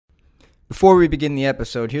Before we begin the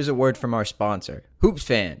episode, here's a word from our sponsor, Hoops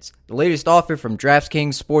Fans. The latest offer from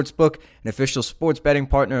DraftKings Sportsbook, an official sports betting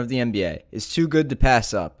partner of the NBA, is too good to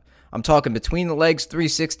pass up. I'm talking between the legs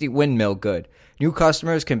 360 windmill good. New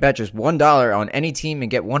customers can bet just $1 on any team and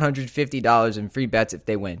get $150 in free bets if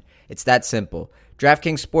they win. It's that simple.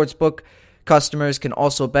 DraftKings Sportsbook customers can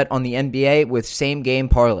also bet on the NBA with same-game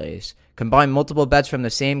parlays. Combine multiple bets from the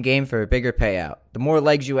same game for a bigger payout. The more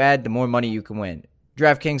legs you add, the more money you can win.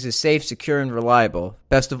 DraftKings is safe, secure, and reliable.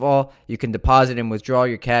 Best of all, you can deposit and withdraw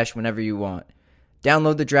your cash whenever you want.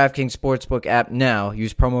 Download the DraftKings Sportsbook app now.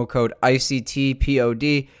 Use promo code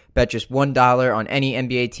ICTPOD. Bet just $1 on any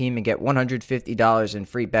NBA team and get $150 in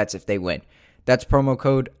free bets if they win. That's promo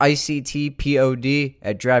code ICTPOD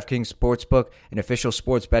at DraftKings Sportsbook, an official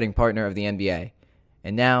sports betting partner of the NBA.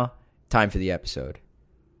 And now, time for the episode.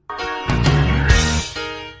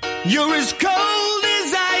 You're as cold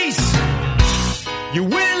as ice. You're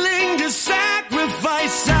willing to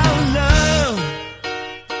sacrifice our love.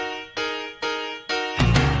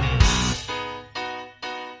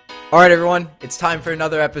 All right, everyone. It's time for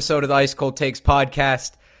another episode of the Ice Cold Takes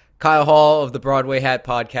podcast. Kyle Hall of the Broadway Hat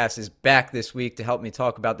podcast is back this week to help me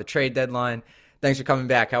talk about the trade deadline. Thanks for coming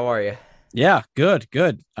back. How are you? Yeah, good.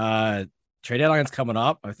 Trade deadline's coming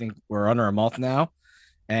up. I think we're under a month now.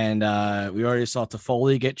 And we already saw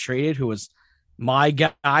Toffoli get traded, who was my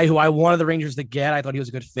guy who I wanted the Rangers to get. I thought he was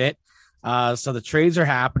a good fit. So the trades are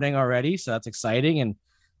happening already. So that's exciting. And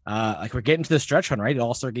we're getting to the stretch run, right? The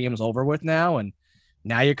All-Star game is over with now. And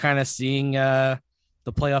now you're kind of seeing the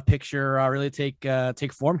playoff picture really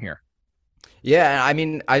take form here. Yeah, I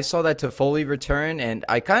mean, I saw that Toffoli return, and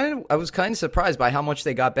I was kind of surprised by how much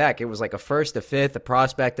they got back. It was like a first, a fifth, a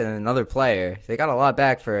prospect, and another player. They got a lot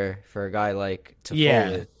back for a guy like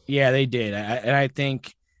Toffoli. Yeah, they did. And I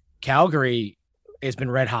think Calgary has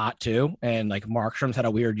been red hot too. And like Markstrom's had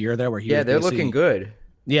a weird year there where they're looking good.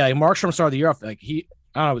 Yeah, like Markstrom started the year off like I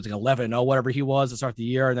don't know, it was like 11-0, whatever he was to start the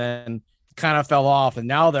year, and then kind of fell off, and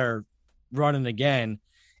now they're running again,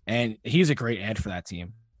 and he's a great add for that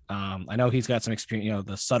team. I know he's got some experience,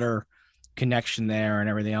 the Sutter connection there and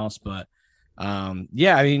everything else, but I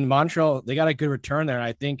mean, Montreal, they got a good return there, and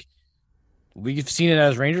I think we've seen it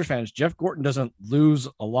as Rangers fans. Jeff Gorton doesn't lose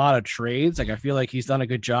a lot of trades. Like, I feel like he's done a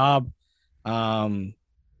good job, on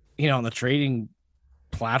the trading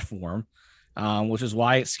platform, which is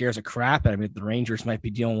why it scares a crap out of me. The Rangers might be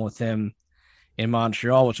dealing with him in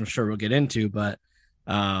Montreal, which I'm sure we'll get into, but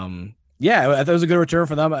I thought it was a good return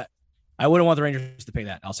for them. I wouldn't want the Rangers to pay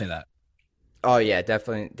that. I'll say that. Oh yeah,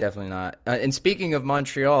 definitely not. And speaking of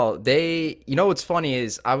Montreal, what's funny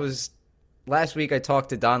is last week I talked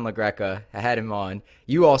to Don LaGreca. I had him on.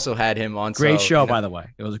 You also had him on. Great show, by the way.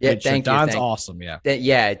 It was a good show. Don's awesome.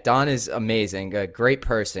 Yeah, Don is amazing. A great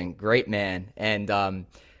person, great man. And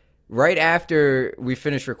right after we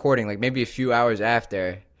finished recording, like maybe a few hours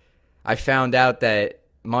after, I found out that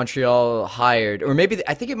Montreal hired, or maybe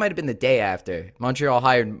I think it might have been the day after, Montreal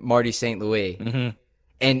hired Marty St. Louis. Mm-hmm.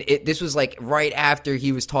 And this was like right after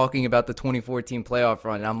he was talking about the 2014 playoff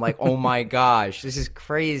run. And I'm like, oh my gosh, this is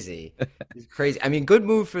crazy. This is crazy. I mean, good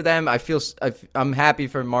move for them. I'm happy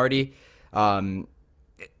for Marty.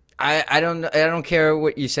 I don't care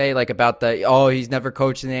what you say, like about he's never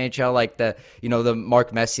coached in the NHL, like the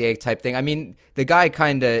Mark Messier type thing. I mean, the guy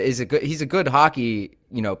kind of he's a good hockey,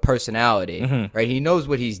 personality, mm-hmm. right? He knows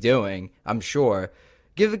what he's doing, I'm sure.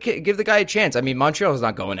 Give the guy a chance. I mean, Montreal's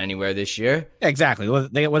not going anywhere this year. Exactly.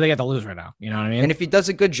 What they got to lose right now? You know what I mean? And if he does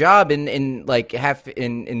a good job in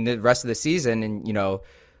the rest of the season, and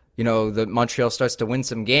the Montreal starts to win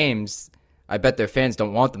some games, I bet their fans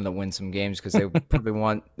don't want them to win some games because they probably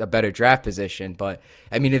want a better draft position. But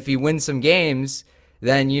I mean, if he wins some games,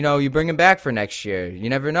 then you bring him back for next year. You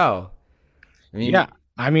never know.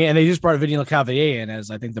 And they just brought Vinny LeCavalier in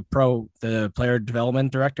as, I think, the player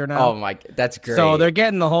development director now. Oh my, that's great. So they're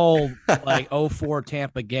getting the whole 04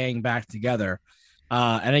 Tampa gang back together.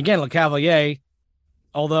 And again, LeCavalier,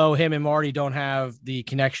 although him and Marty don't have the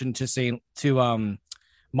connection to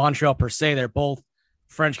Montreal per se, they're both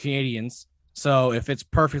French Canadians. So it fits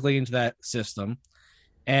perfectly into that system.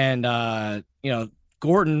 And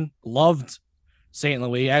Gorton loved St.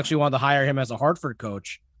 Louis. Actually wanted to hire him as a Hartford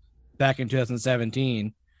coach back in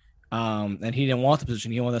 2017, and he didn't want the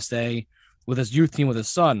position. He wanted to stay with his youth team with his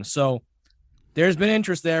son. So there's been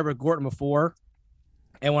interest there with Gorton before,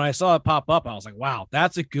 and when I saw it pop up, I was like, wow,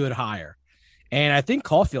 that's a good hire. And I think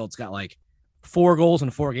Caulfield's got like 4 goals in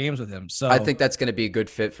 4 games with him. So I think that's going to be a good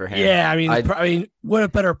fit for him. Yeah, I mean, what a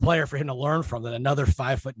better player for him to learn from than another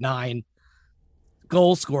 5'9"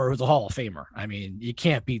 goal scorer who's a Hall of Famer. I mean, you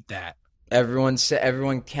can't beat that.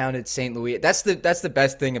 Everyone counted St. Louis. That's the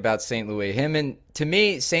best thing about St. Louis. To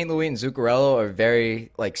me, St. Louis and Zuccarello are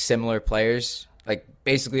very like similar players, like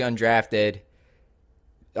basically undrafted.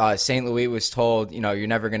 St. Louis was told, you're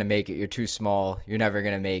never gonna make it. You're too small. You're never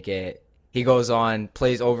gonna make it. He goes on,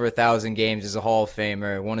 plays over 1,000 games, is a Hall of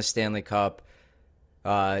Famer, won a Stanley Cup,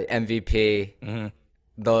 MVP. Mm-hmm.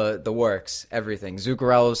 The works, everything.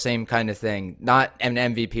 Zuccarello, same kind of thing. Not an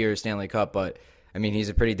MVP or a Stanley Cup, but I mean, he's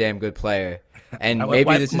a pretty damn good player. And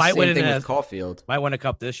maybe this is the same thing with Caulfield. Might win a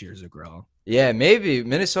cup this year, Zuccarello. Yeah, maybe.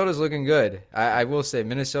 Minnesota's looking good. I will say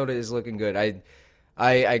Minnesota is looking good.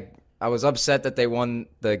 I was upset that they won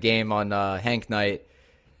the game on Hank Night.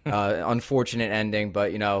 Unfortunate ending,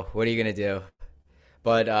 but what are you gonna do?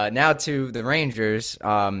 But now to the Rangers.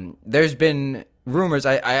 There's been rumors.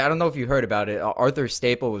 I don't know if you heard about it. Arthur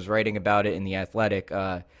Staple was writing about it in The Athletic.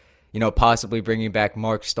 Possibly bringing back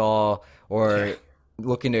Mark Stahl or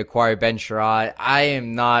looking to acquire Ben Sherratt. I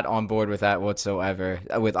am not on board with that whatsoever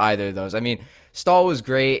with either of those. I mean, Stahl was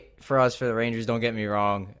great for us, for the Rangers, don't get me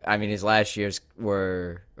wrong. I mean, his last years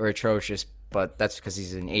were atrocious, but that's because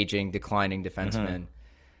he's an aging, declining defenseman. Mm-hmm.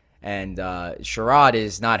 And Sherratt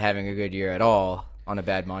is not having a good year at all on a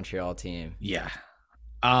bad Montreal team. Yeah.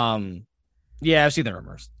 Yeah, I've seen the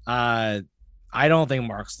rumors. I don't think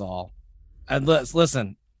Mark Stahl. And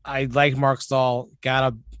listen, I like Mark Stahl.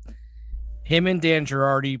 Him and Dan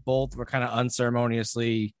Girardi both were kind of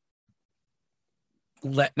unceremoniously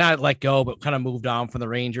not let go, but kind of moved on from the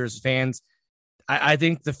Rangers. Fans, I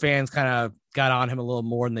think the fans kind of got on him a little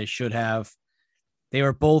more than they should have. They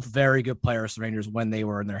were both very good players, the Rangers, when they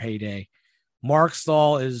were in their heyday. Mark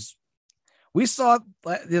Stahl we saw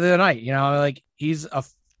it the other night, like he's a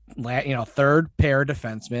third pair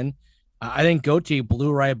defenseman. I think Gauthier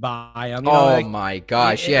blew right by him. My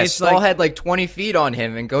gosh. Yeah. Stahl had like 20 feet on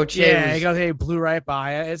him and Gauthier blew right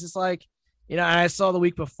by it. It's just like, I saw the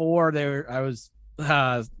week before I was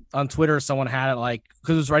on Twitter. Someone had it like,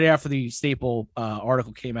 cause it was right after the Staple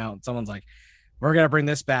article came out and someone's like, we're going to bring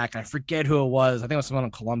this back. I forget who it was. I think it was someone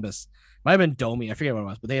in Columbus. Might've been Domi. I forget what it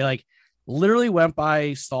was, but they like literally went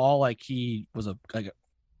by Stahl like he was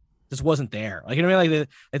just wasn't there. Like, what I mean? Like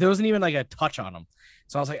there wasn't even like a touch on him.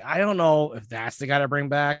 So I was like, I don't know if that's the guy to bring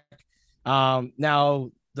back. Now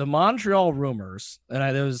the Montreal rumors,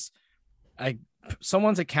 and there was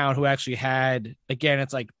someone's account who actually had, again,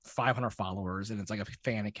 it's like 500 followers and it's like a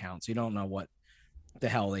fan account. So you don't know what the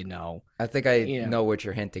hell they know. I think I know what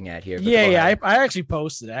you're hinting at here. Yeah. I actually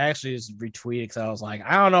posted it. I actually just retweeted because I was like,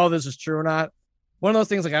 I don't know if this is true or not. One of those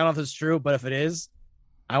things, like, I don't know if this is true, but if it is,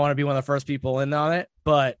 I want to be one of the first people in on it.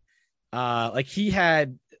 But like he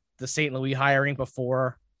had the St. Louis hiring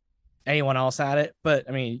before anyone else had it. But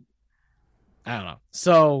I mean, I don't know.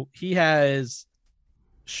 So he has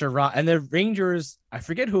Sherratt and the Rangers. I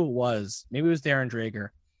forget who it was. Maybe it was Darren Drager.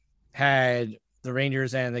 Had the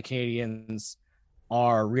Rangers and the Canadians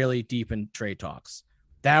are really deep in trade talks.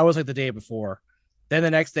 That was like the day before. Then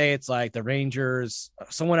the next day, it's like the Rangers,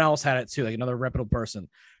 someone else had it too, like another reputable person.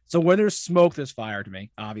 So when there's smoke, there's fire to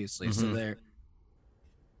me, obviously. Mm-hmm. So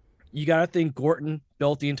you got to think Gorton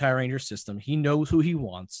built the entire Rangers system. He knows who he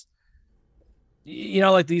wants.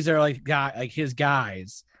 Like these are like his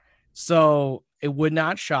guys. So it would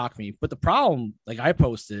not shock me. But the problem, like I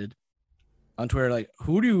posted on Twitter, like,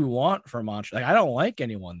 who do you want for Montreal? Like, I don't like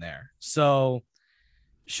anyone there. So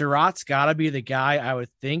Sherratt's got to be the guy I would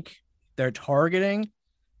think they're targeting.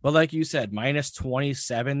 But like you said, minus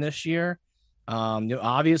 27 this year.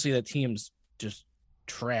 Obviously the team's just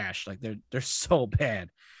trash. Like they're so bad.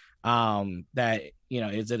 That,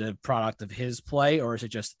 is it a product of his play or is it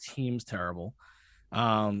just the team's terrible?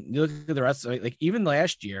 You look at the rest of it, like even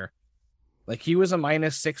last year, like he was a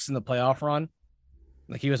 -6 in the playoff run.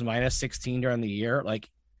 Like he was -16 during the year. Like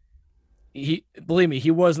believe me,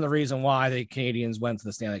 he wasn't the reason why the Canadians went to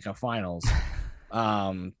the Stanley Cup Finals.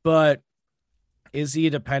 But is he a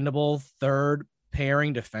dependable third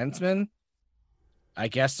pairing defenseman? I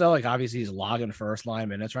guess so. Like obviously he's logging first line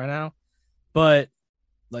minutes right now, but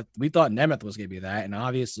like we thought Nemeth was going to be that, and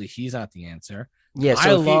obviously he's not the answer. Yeah, so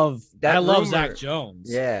I love Zach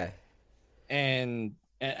Jones. Yeah, and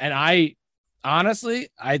I honestly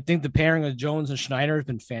I think the pairing of Jones and Schneider has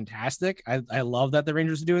been fantastic. I love that the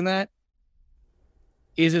Rangers are doing that.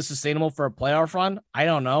 Is it sustainable for a playoff run? I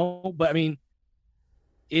don't know, but I mean,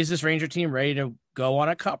 is this Ranger team ready to go on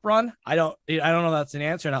a cup run? I don't know. That's an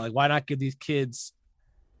answer. Not like, why not give these kids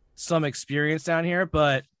some experience down here?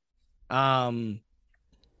 But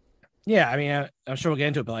yeah, I mean, I'm sure we'll get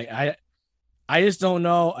into it, but like, I just don't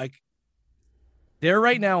know. Like, they're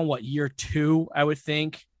right now in what, year 2, I would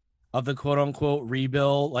think, of the quote unquote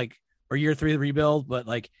rebuild, like, or year 3 of the rebuild. But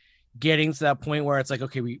like, getting to that point where it's like,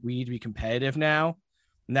 okay, we need to be competitive now.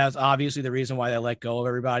 And that's obviously the reason why they let go of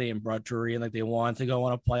everybody and brought Drury and like they wanted to go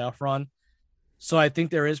on a playoff run. So I think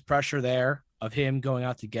there is pressure there of him going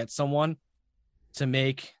out to get someone to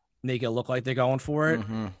make it look like they're going for it.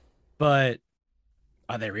 Mm-hmm. But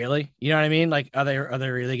are they really? You know what I mean? Like, are they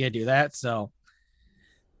really gonna do that? So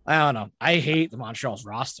I don't know. I hate the Montreal's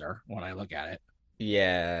roster when I look at it.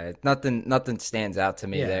 Yeah, nothing stands out to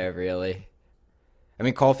me Yeah. there really. I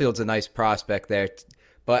mean, Caulfield's a nice prospect there,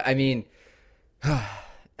 but I mean,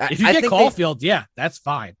 If you get Caulfield, yeah, that's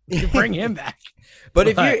fine. You bring him back. But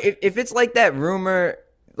if it's like that rumor,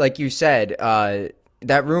 like you said,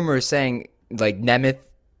 that rumor is saying like Nemeth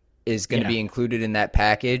is going to be included in that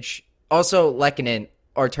package. Also, Artturi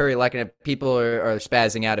Lehkonen, people are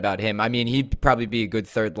spazzing out about him. I mean, he'd probably be a good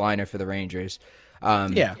third liner for the Rangers.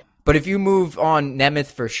 Yeah. But if you move on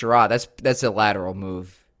Nemeth for Sherrod, that's a lateral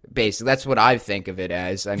move. Basically, that's what I think of it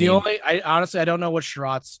as. I honestly, I don't know what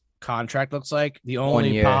Sherrod's contract looks like. The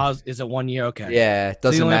only pause is a 1 year. Okay. Yeah, it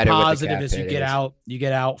doesn't matter. The only what positive the is you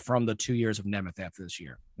get out from the 2 years of Nemeth after this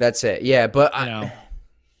year. That's it. Yeah, but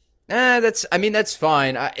that's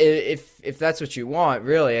fine. If that's what you want,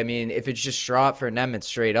 really. I mean, if it's just Sherrod for Nemeth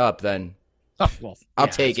straight up, then I'll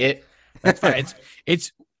take it. That's fine.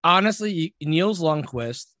 It's honestly Niels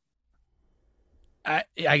Lundqvist. I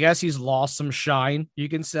guess he's lost some shine, you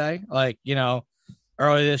can say. Like,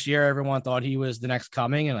 early this year, everyone thought he was the next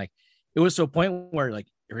coming. And like, it was to a point where like,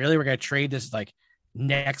 really, we're going to trade this like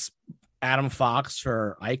next Adam Fox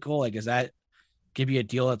for Eichel. Like, does that give you a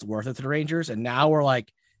deal that's worth it to the Rangers? And now we're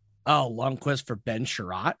like, oh, Lundqvist for Ben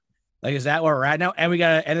Sherratt. Like, is that where we're at now? And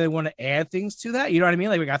they want to add things to that. You know what I mean?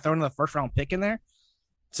 Like, we got thrown in the first round pick in there.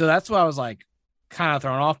 So that's why I was like kind of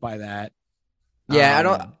thrown off by that. Yeah, I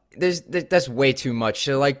don't. That's way too much.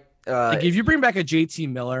 So like if you bring back a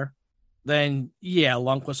JT Miller, then yeah,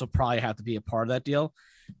 Lundqvist will probably have to be a part of that deal.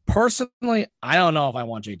 Personally, I don't know if I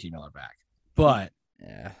want JT Miller back, but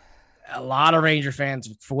a lot of Ranger fans,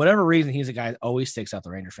 for whatever reason, he's a guy that always sticks out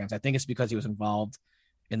the Ranger fans. I think it's because he was involved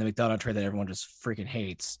in the McDonough trade that everyone just freaking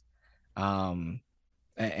hates. And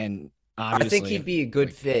obviously, I think he'd be a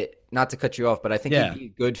good fit. Not to cut you off, but I think he'd be a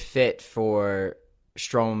good fit for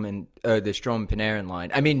Strome and the Strome Panarin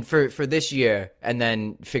line. I mean, for this year, and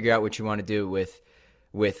then figure out what you want to do with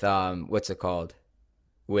what's it called,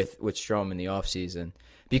 with Strome in the offseason.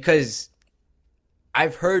 Because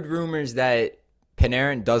I've heard rumors that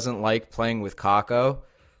Panarin doesn't like playing with Kakko.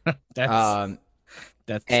 That's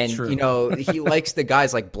true. He likes the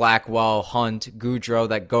guys like Blackwell, Hunt, Goudreau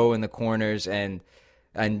that go in the corners and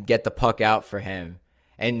get the puck out for him.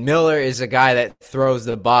 And Miller is a guy that throws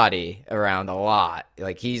the body around a lot.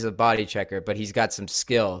 Like, he's a body checker, but he's got some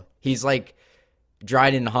skill. He's like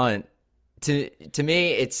Dryden Hunt. To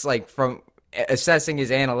me, it's like, from assessing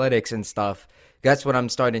his analytics and stuff, that's what I'm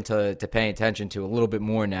starting to pay attention to a little bit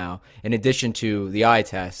more now, in addition to the eye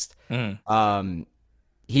test.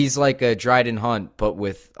 He's like a Dryden Hunt, but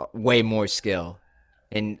with way more skill.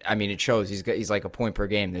 And, I mean, it shows. He's like a point per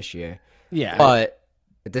game this year. Yeah. But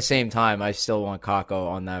at the same time, I still want Kakko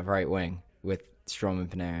on that right wing with Strome and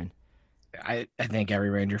Panarin. I think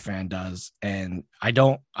every Ranger fan does. And I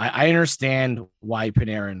understand why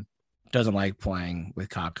Panarin doesn't like playing with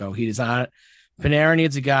Kakko. He does not. Panarin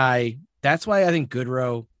needs a guy. That's why I think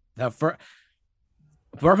Goodrow, Barclay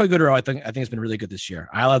Goodrow, I think has been really good this year.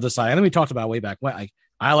 I love the signing. I think we talked about way back when.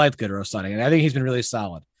 I liked Goodrow signing, and I think he's been really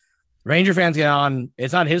solid. Ranger fans get on.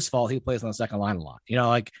 It's not his fault. He plays on the second line a lot.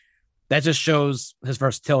 That just shows his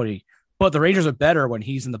versatility. But the Rangers are better when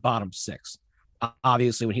he's in the bottom six,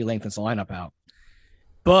 obviously, when he lengthens the lineup out.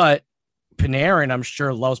 But Panarin, I'm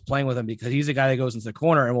sure, loves playing with him because he's a guy that goes into the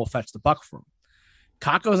corner and will fetch the puck for him.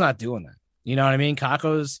 Kakko's not doing that. You know what I mean?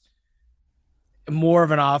 Kakko's more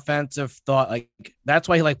of an offensive thought. Like, that's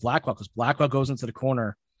why he liked Blackwell, because Blackwell goes into the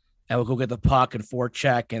corner and will go get the puck and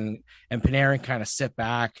forecheck, and Panarin kind of sit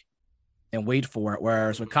back and wait for it.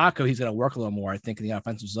 Whereas with Kakko, he's going to work a little more, I think, in the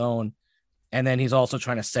offensive zone. And then he's also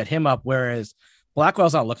trying to set him up, whereas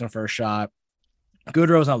Blackwell's not looking for a shot.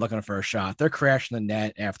 Goodrow's not looking for a shot. They're crashing the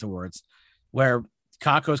net afterwards, where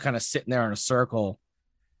Kakko's kind of sitting there in a circle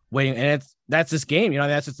waiting. And that's this game.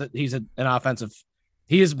 He's an offensive.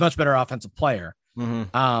 He is a much better offensive player.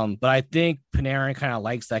 Mm-hmm. But I think Panarin kind of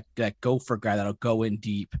likes that gopher guy that'll go in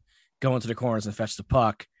deep, go into the corners and fetch the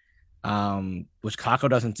puck, which Kakko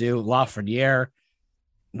doesn't do. Lafreniere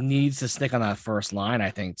needs to stick on that first line, I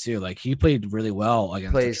think, too. Like, he played really well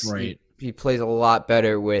against Detroit. He plays a lot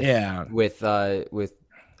better with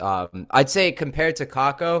I'd say compared to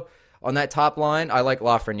Kakko on that top line, I like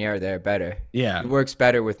Lafreniere there better. Yeah. It works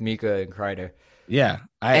better with Mika and Kreider. Yeah.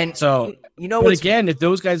 And So, you know but what's again, if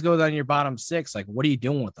those guys go down your bottom six, like, what are you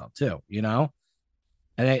doing with them too? You know?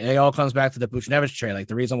 And it all comes back to the Buchnevich trade. Like,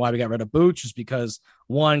 the reason why we got rid of Booch is because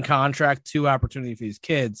one, contract, two, opportunity for these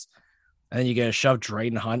kids. And then you get to shove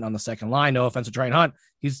Drayden Hunt on the second line. No offense to Drayden Hunt.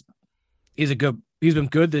 He's been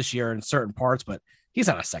good this year in certain parts, but he's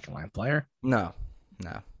not a second line player. No.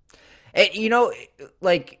 And, you know,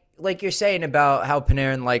 like you're saying about how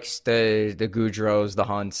Panarin likes the Goudreaus, the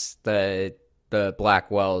Hunts, the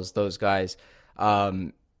Blackwells, those guys.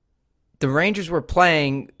 The Rangers were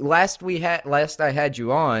playing last I had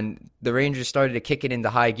you on. The Rangers started to kick it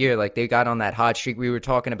into high gear. Like, they got on that hot streak. We were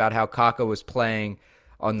talking about how Kakko was playing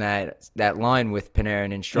on that line with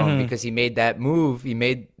Panarin and Strome because he made that move. He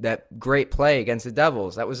made that great play against the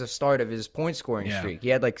Devils. That was the start of his point scoring streak. He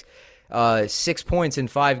had like 6 points in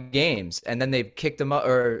 5 games, and then they kicked him up,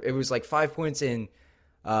 or it was like 5 points in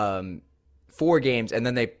 4 games, and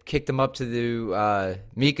then they kicked him up to the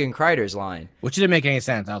Mika and Kreider's line. Which didn't make any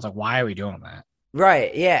sense. I was like, why are we doing that?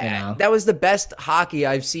 Right, yeah. You know? That was the best hockey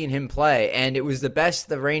I've seen him play, and it was the best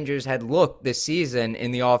the Rangers had looked this season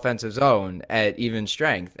in the offensive zone at even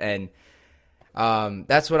strength, and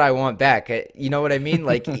that's what I want back. You know what I mean?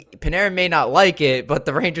 Like, Panarin may not like it, but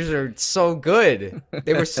the Rangers are so good.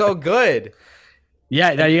 They were so good.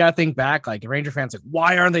 Yeah, now you got to think back. Like, Ranger fans, like,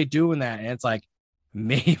 why aren't they doing that? And it's like,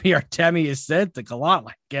 maybe Artemi is said to Gallant,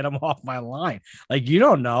 like, get him off my line. Like, you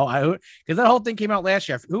don't know. Because that whole thing came out last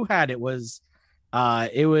year. Who had it? It was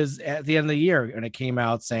at the end of the year, and it came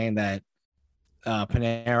out saying that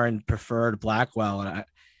Panarin preferred Blackwell. And I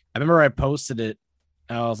remember I posted it.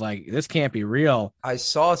 And I was like, this can't be real. I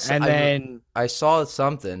saw something,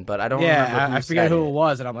 but I don't remember. I forget who it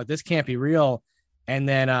was. And I'm like, this can't be real. And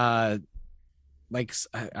then like,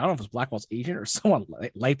 I don't know if it was Blackwell's agent or someone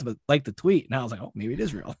liked the tweet, and I was like, oh, maybe it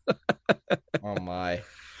is real. Oh my!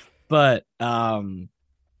 But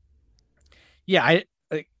yeah,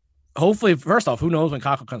 hopefully, first off, who knows when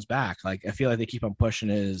Kakko comes back? Like, I feel like they keep on pushing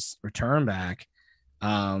his return back.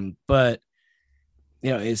 But you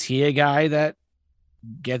know, is he a guy that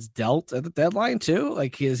gets dealt at the deadline too?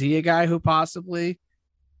 Like, is he a guy who possibly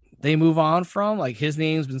they move on from? Like, his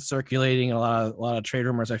name's been circulating in a lot of trade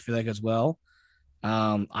rumors, I feel like, as well.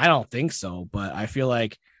 I don't think so, but I feel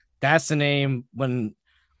like that's the name when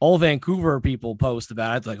all Vancouver people post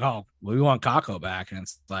about it. It's like, oh, we want Kakko back, and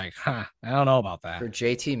it's like, I don't know about that. For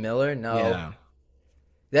JT Miller, no. Yeah.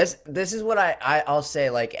 This is what I'll say.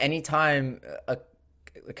 Like, anytime a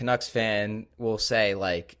Canucks fan will say,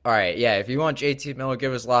 like, all right, yeah, if you want JT Miller,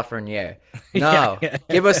 give us Lafreniere. No,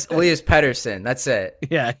 give us Elias Pettersson. That's it.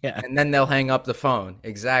 Yeah. And then they'll hang up the phone.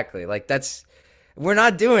 Exactly. Like, we're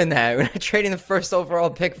not doing that. We're not trading the first overall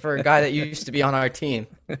pick for a guy that used to be on our team.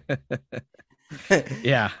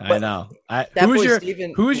 Yeah, I know.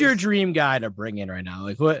 Who's your dream guy to bring in right now?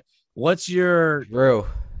 Like, what's your Drew?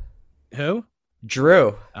 Who?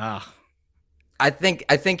 Drew. I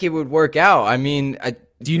think it would work out. I mean,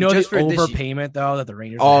 do you know the overpayment though that the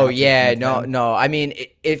Rangers? Oh yeah, no. I mean,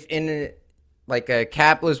 if in like a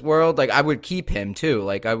capless world, like, I would keep him too.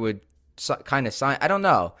 Like, I would kind of sign. I don't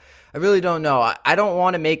know. I really don't know. I don't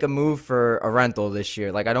want to make a move for a rental this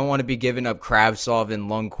year. Like, I don't want to be giving up Kravtsov and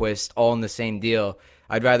Lundqvist all in the same deal.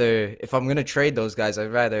 I'd rather, if I'm going to trade those guys,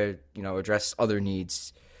 I'd rather, address other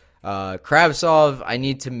needs. Kravtsov, I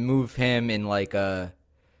need to move him in like a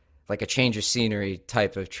change of scenery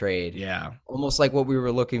type of trade. Yeah. Almost like what we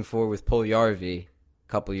were looking for with Puljujarvi a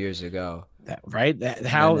couple years ago.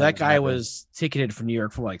 That guy was ticketed for New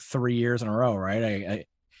York for like 3 years in a row, right?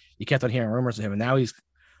 You kept on hearing rumors of him, and now he's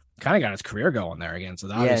kind of got his career going there again. So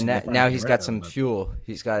now he's got some fuel.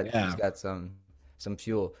 He's got some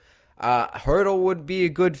fuel. Hurdle would be a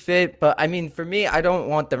good fit, but I mean, for me, I don't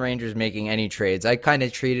want the Rangers making any trades. I kind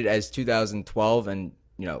of treat it as 2012 and,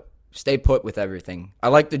 stay put with everything. I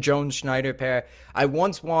like the Jones-Schneider pair. I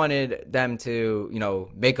once wanted them to,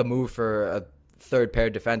 make a move for a third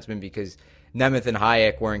pair defenseman because Nemeth and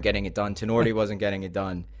Hayek weren't getting it done. Tenorti wasn't getting it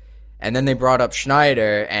done. And then they brought up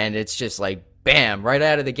Schneider, and it's just like, bam, right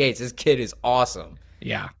out of the gates. This kid is awesome.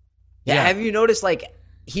 Yeah. Have you noticed, like,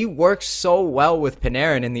 he works so well with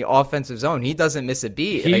Panarin in the offensive zone. He doesn't miss a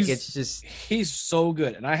beat. He's so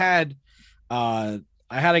good. And I had a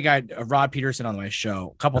guy, Rod Peterson, on my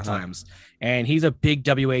show a couple times, and he's a big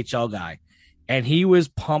WHL guy. And he was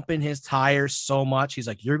pumping his tires so much. He's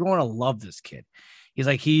like, you're going to love this kid. He's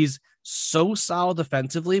like, he's so solid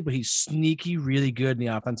defensively, but he's sneaky, really good in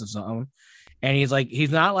the offensive zone. And he's like, he's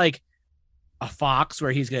not like a Fox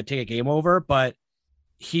where he's going to take a game over, but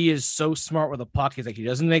he is so smart with the puck. He's like, he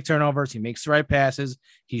doesn't make turnovers. He makes the right passes.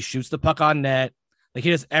 He shoots the puck on net. Like, he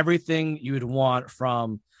does everything you would want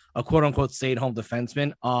from a quote unquote stay at home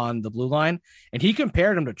defenseman on the blue line, and he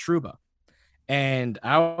compared him to Trouba. And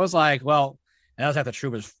I was like, well, that was after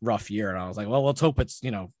Trouba's rough year. And I was like, well, let's hope it's,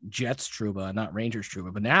 Jets Trouba, not Rangers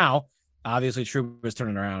Trouba. But now, obviously, Trouba is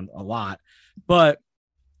turning around a lot. But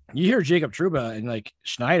you hear Jacob Trouba and like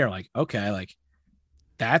Schneider, like, okay, like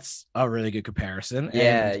that's a really good comparison.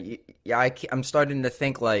 Yeah, And I'm starting to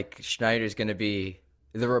think like Schneider's going to be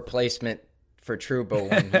the replacement for Trouba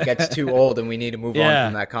when he gets too old and we need to move on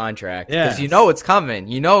from that contract. Because it's coming.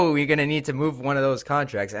 We're going to need to move one of those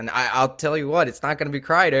contracts. And I'll tell you what, it's not going to be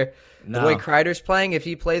Kreider. No. The way Kreider's playing, if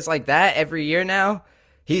he plays like that every year now,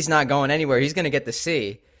 he's not going anywhere. He's going to get the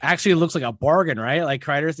C. Actually, it looks like a bargain, right? Like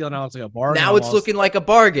Kreider's deal now looks like a bargain. Now it's looking like a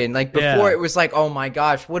bargain. Like before, it was like, oh my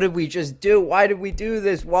gosh, what did we just do? Why did we do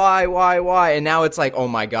this? Why? And now it's like, oh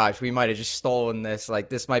my gosh, we might have just stolen this. Like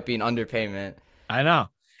this might be an underpayment. I know.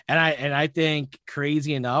 And I think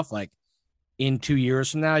crazy enough, like in 2 years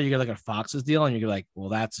from now, you get like a Fox's deal and you're like, well,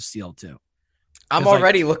 that's a steal too. We're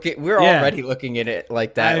already looking at it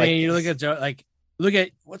like that. I mean, you look at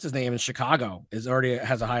what's his name in Chicago has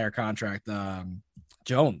a higher contract.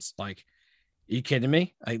 Jones, like, are you kidding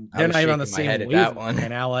me? They're not even on the same wave right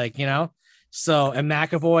now. Like, so, and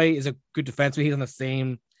McAvoy is a good defenseman. He's on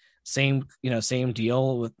the same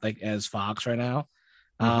deal with like as Fox right now.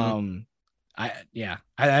 Mm-hmm. I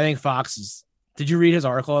think Fox is. Did you read his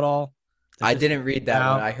article at all? I didn't read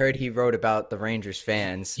that one. I heard he wrote about the Rangers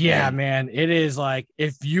fans. Yeah, man. It is like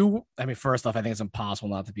first off, I think it's impossible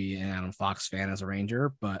not to be an Adam Fox fan as a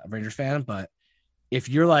Rangers fan. But if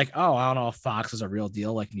you're like, oh, I don't know if Fox is a real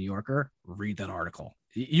deal, like New Yorker, read that article.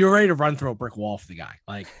 You're ready to run through a brick wall for the guy.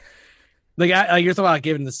 Like you're talking about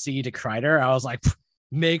giving the C to Kreider. I was like,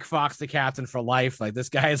 make Fox the captain for life. Like this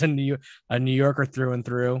guy is a New Yorker through and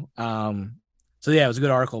through. So yeah, it was a good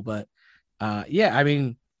article, but I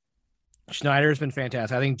mean, Schneider's been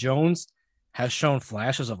fantastic. I think Jones has shown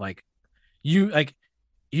flashes of you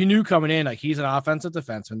knew coming in, like he's an offensive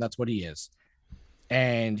defenseman. That's what he is.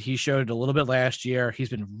 And he showed it a little bit last year. He's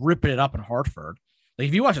been ripping it up in Hartford. Like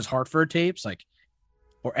if you watch his Hartford tapes, like,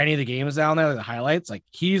 or any of the games down there, the highlights, like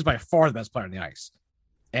he's by far the best player on the ice.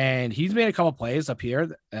 And he's made a couple plays up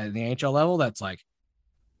here at the NHL level. That's like,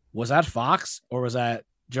 was that Fox or was that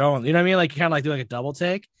Jones? You know what I mean? Like you kind of like do like a double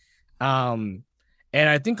take. And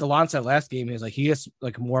I think Gallant said last game, he gets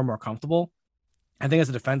like more and more comfortable. I think as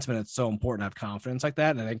a defenseman, it's so important to have confidence like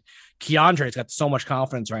that. And I think Keandre's got so much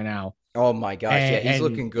confidence right now. Oh my gosh, he's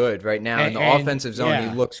looking good right now in the offensive zone.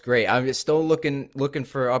 He looks great. I'm just still looking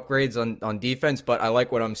for upgrades on defense, but I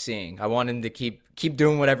like what I'm seeing. I want him to keep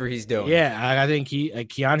doing whatever he's doing. Yeah, I think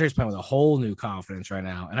Keandre's playing with a whole new confidence right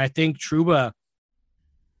now, and I think Trouba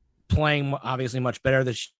playing obviously much better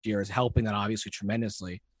this year is helping that obviously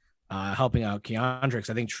tremendously. Helping out Keandre, because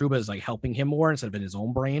I think Trouba is like helping him more instead of in his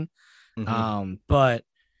own brain. Mm-hmm. But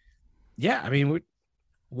yeah, I mean,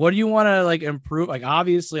 what do you want to like improve? Like,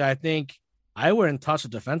 obviously, I think I wouldn't touch the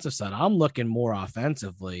defensive side. I'm looking more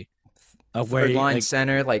offensively. Third line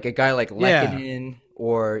center, like a guy like Lehkonen,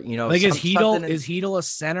 or like is Hedl a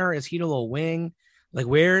center? Is Hedl a wing? Like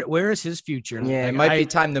where is his future? Yeah, it might be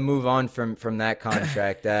time to move on from that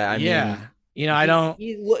contract. I mean, I don't.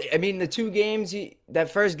 I mean, the two games,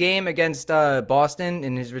 that first game against Boston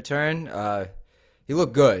in his return, he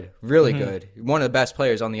looked good, really good. One of the best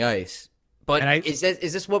players on the ice. But is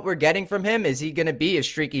this what we're getting from him? Is he going to be a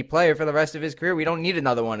streaky player for the rest of his career? We don't need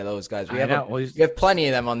another one of those guys. We have plenty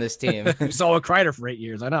of them on this team. We saw a Kreider for 8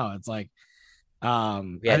 years. I know. It's like, we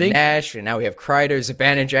had Nash, and now we have Kreider.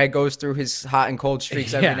 Zibanejad goes through his hot and cold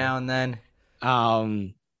streaks every now and then.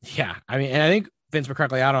 Yeah. I mean, and I think Vince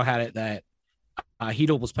Mercogliano had it that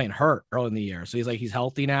Hedl was playing hurt early in the year, so he's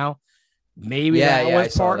healthy now. Maybe that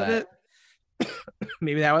was part of it.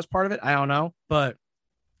 Maybe that was part of it. I don't know, but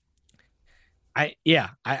I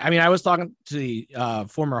mean, I was talking to the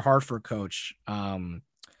former Hartford coach, Keith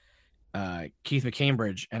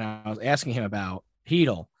McCambridge, and I was asking him about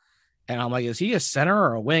Hedl, and I'm like, is he a center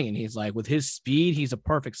or a wing? And he's like, with his speed, he's a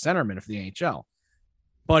perfect centerman for the NHL.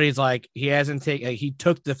 But he's like, he hasn't taken. He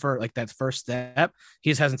took that first step.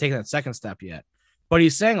 He just hasn't taken that second step yet. But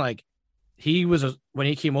he's saying like he was when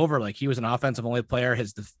he came over, like he was an offensive only player.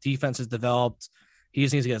 His defense has developed. He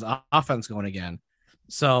just needs to get his offense going again.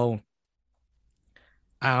 So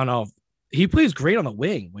I don't know. He plays great on the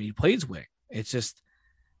wing when he plays wing. It's just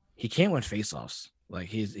he can't win faceoffs. Like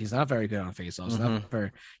he's not very good on faceoffs. Not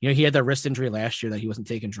very, he had that wrist injury last year that he wasn't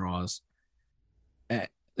taking draws. Like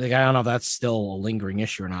I don't know if that's still a lingering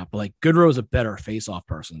issue or not. But like Goodrow's a better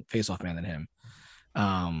faceoff man than him.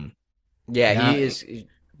 Yeah, he is.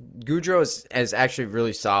 Goudreau is actually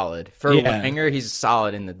really solid. For a winger, he's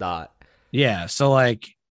solid in the dot. Yeah, so like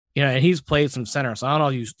And he's played some center. So I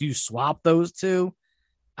don't know. Do you swap those two?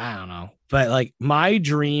 I don't know. But like my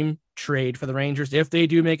dream trade for the Rangers, if they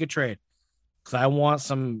do make a trade, because I want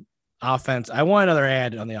some offense. I want another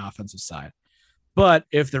ad on the offensive side. But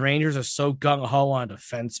if the Rangers are so gung-ho on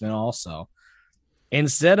defensemen also,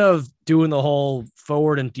 instead of doing the whole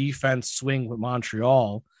forward and defense swing with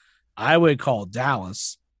Montreal, I would call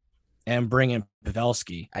Dallas and bring in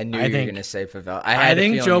Pavelski. I knew you were going to say Pavelski. I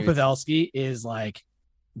think Joe Pavelski is like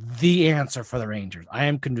the answer for the Rangers. I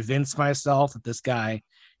am convinced myself that this guy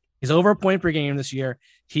is over a point per game this year.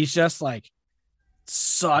 He's just like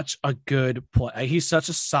such a good play. He's such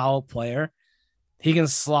a solid player. He can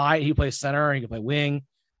slide. He plays center. He can play wing.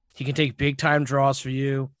 He can take big time draws for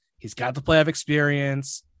you. He's got the playoff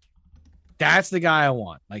experience. That's the guy I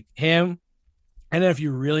want, like him. And then if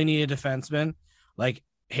you really need a defenseman, like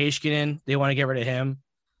Heiskanen, they want to get rid of him.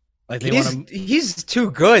 Like he's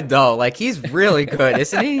too good though. Like he's really good,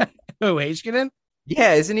 isn't he? Who, Heiskanen?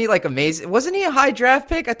 Yeah, isn't he like amazing? Wasn't he a high draft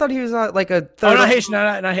pick? I thought he was like a third. Oh, not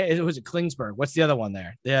Heiskanen. Not it was Klingsberg. What's the other one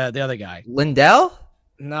there? The other guy. Lindell?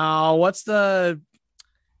 No, what's the?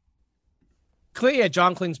 Yeah,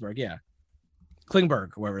 John Klingsberg. Yeah,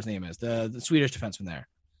 Klingberg, whatever his name is, the Swedish defenseman there.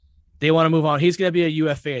 They want to move on. He's going to be a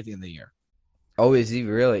UFA at the end of the year. Oh, is he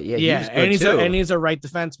really? Yeah, yeah, and he's a right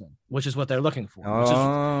defenseman, which is what they're looking for.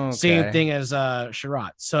 Oh, which is same thing as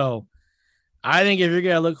Sherratt. So, I think if you're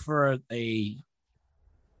going to look for a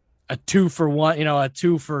 2-for-1, a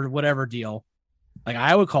 2 for whatever deal, like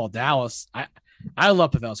I would call Dallas. I love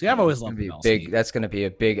Pavelski. I've always loved Pavelski. That's going to be a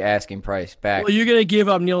big asking price back. Well, you're going to give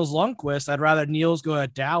up Niels Lundqvist. I'd rather Niels go to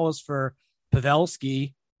Dallas for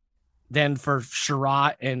Pavelski than for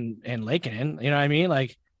Sherratt and Lakeinen. You know what I mean?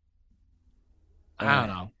 Like, I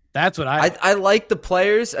don't know. That's what I like the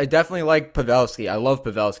players. I definitely like Pavelski. I love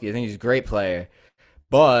Pavelski. I think he's a great player.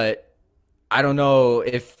 But I don't know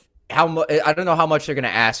how much they're going to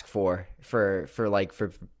ask for a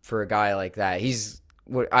guy like that.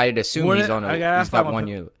 I'd assume he's got 1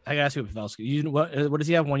 year. I got to ask you, Pavelski. What does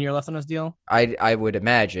he have? 1 year left on his deal? I would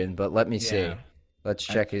imagine, but let me see. Let's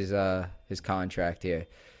check his contract here.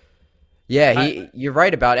 Yeah, you're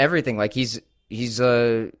right about everything. Like he's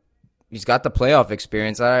got the playoff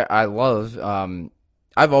experience. I love.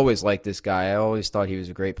 I've always liked this guy. I always thought he was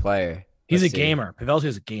a great player. He's a gamer. Pavelski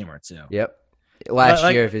is a gamer too. Yep.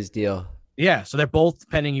 Last year of his deal. Yeah, so they're both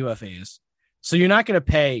pending UFAs. So you're not going to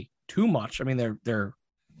pay too much. I mean,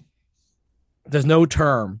 there's no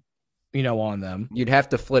term, on them. You'd have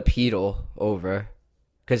to flip Hedl over,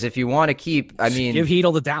 because if you want to keep, give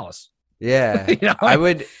Hedl to Dallas. Yeah, I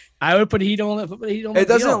would put Hedl. It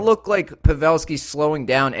doesn't look like Pavelski's slowing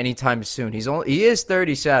down anytime soon. He is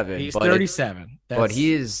 37. He's 37, but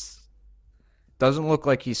doesn't look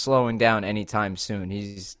like he's slowing down anytime soon.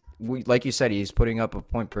 Like you said, he's putting up a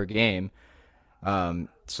point per game. So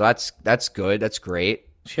that's good. That's great.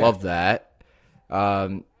 Sure. Love that.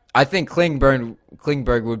 I think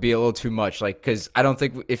Klingberg would be a little too much, because I don't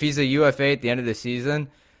think if he's a UFA at the end of the season,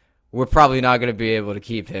 we're probably not going to be able to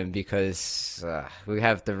keep him because we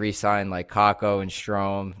have to re-sign like Kakko and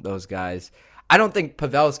Strome, those guys. I don't think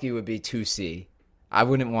Pavelski would be 2C. I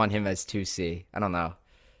wouldn't want him as 2C. I don't know.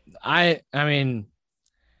 I mean,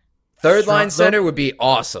 third line center would be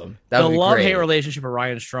awesome. That would be great. The love-hate relationship of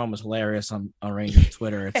Ryan Strome is hilarious on Rangers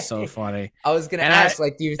Twitter. It's so funny. I was going to ask,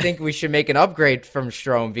 do you think we should make an upgrade from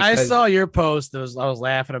Strome? Because I saw your post. I was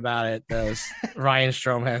laughing about it. Ryan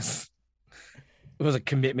Strome has a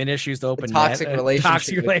commitment issues to open toxic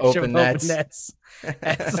relationship with open nets.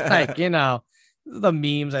 It's like, the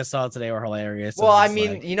memes I saw today were hilarious. Well,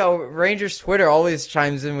 Rangers Twitter always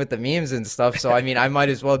chimes in with the memes and stuff. So, I might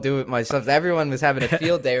as well do it myself. Everyone was having a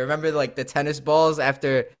field day. Remember, the tennis balls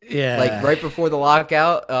after, right before the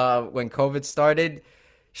lockout, when COVID started,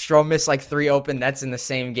 Strome missed 3 open nets in the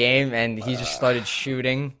same game, and he just started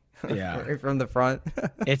shooting right from the front.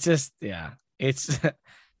 It's just, it's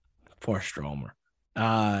poor Stromer.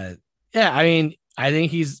 I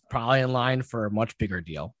think he's probably in line for a much bigger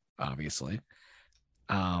deal, obviously.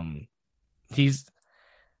 I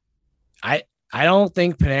don't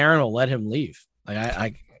think Panarin will let him leave.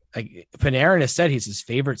 Panarin has said he's his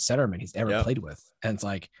favorite centerman he's ever played with. And it's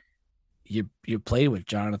like, you played with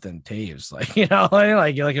Jonathan Taves,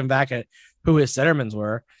 you're looking back at who his centermans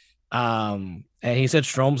were. And he said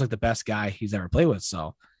Strome's the best guy he's ever played with.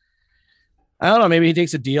 So I don't know, maybe he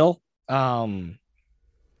takes a deal.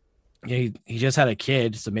 He just had a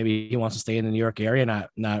kid, so maybe he wants to stay in the New York area,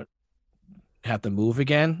 not have to move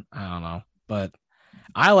again. I don't know, but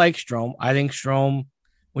I like Strome. I think Strome,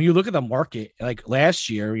 when you look at the market, last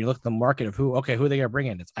year, you look at the market of who are they going to bring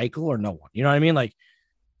in? It's Eichel or no one. You know what I mean?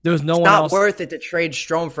 There was no It's one not else. worth it to trade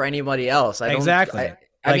Strome for anybody else. Exactly.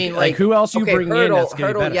 I mean, like who else you okay, bring in that's gonna be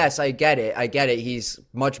Hurdle, better? yes, I get it. He's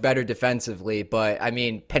much better defensively, but I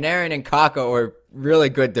mean, Panarin and Kakko are really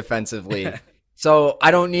good defensively. So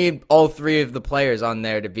I don't need all three of the players on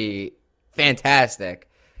there to be fantastic.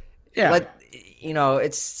 Yeah.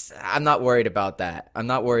 I'm not worried about that.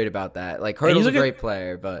 Like Hurdle's a great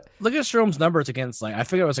player, but look at Strome's numbers against, like, I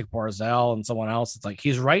think it was like Barzell and someone else. It's like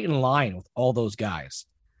he's right in line with all those guys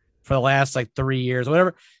for the last like 3 years,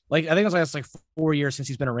 whatever. Like I think it's last like 4 years since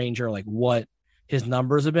he's been a Ranger. Like what his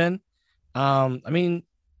numbers have been. I mean,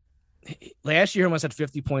 last year he almost had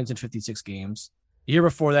 50 points in 56 games. The year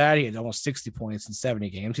before that, he had almost 60 points in 70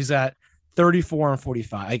 games. He's at 34 and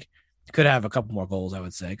 45. Like, could have a couple more goals, I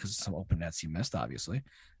would say, because some open nets he missed, obviously.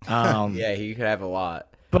 yeah, he could have a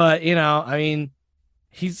lot. But I mean,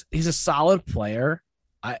 he's a solid player.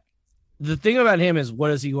 The thing about him is,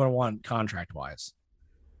 what is he going to want contract wise?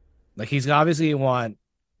 Like, he's obviously want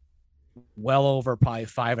well over probably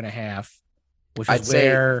 5.5, which I'd is say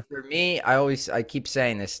where for me, I keep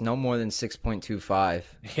saying this, no more than 6.25.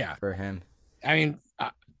 Yeah. For him. I mean,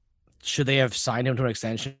 should they have signed him to an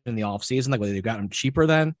extension in the offseason? Like, whether they've gotten him cheaper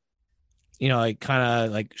then? Like kind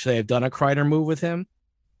of like, should they have done a Kreider move with him?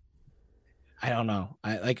 I don't know.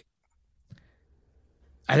 I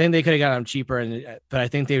think they could have gotten him cheaper, but I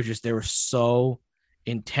think they were so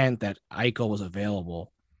intent that Eichel was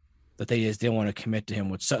available that they just didn't want to commit to him.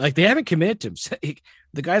 Which, like, they haven't committed to him.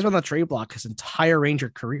 The guy's been on the trade block his entire Ranger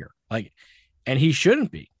career, like, and he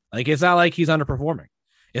shouldn't be. Like, it's not like he's underperforming.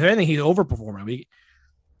 If anything, he's overperforming.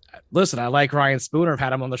 Listen, I like Ryan Spooner. I've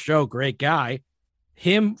had him on the show. Great guy.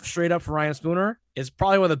 Him straight up for Ryan Spooner is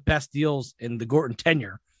probably one of the best deals in the Gorton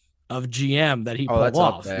tenure of GM that he pulled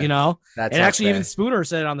off, That's and actually even Spooner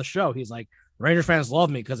said it on the show. He's like, Ranger fans love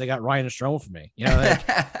me because they got Ryan Strome for me,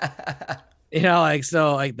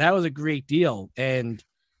 so like that was a great deal. And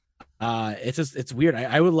it's weird.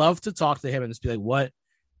 I would love to talk to him and just be like,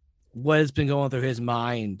 what has been going through his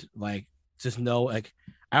mind? Like, just know, like,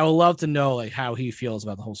 I would love to know like how he feels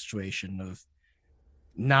about the whole situation of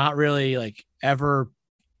not really like ever.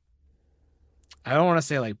 I don't want to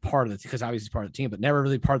say like part of it, because obviously he's part of the team, but never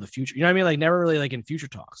really part of the future. You know what I mean? Like never really like in future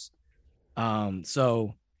talks.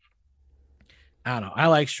 So I don't know. I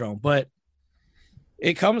like Strome, but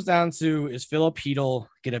it comes down to, is Filip Chytil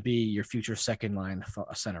going to be your future second line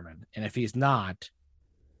centerman? And if he's not,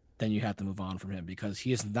 then you have to move on from him, because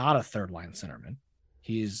he is not a third line centerman.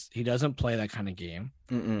 He doesn't play that kind of game.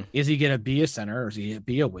 Mm-mm. Is he going to be a center, or is he going to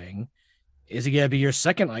be a wing? Is he going to be your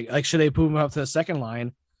second line? Like, should they move him up to the second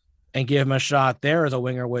line and give him a shot there as a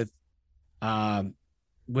winger with Panarin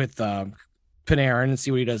and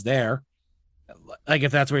see what he does there? Like,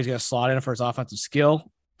 if that's where he's going to slot in for his offensive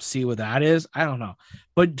skill, see what that is. I don't know.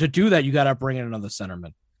 But to do that, you got to bring in another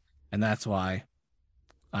centerman. And that's why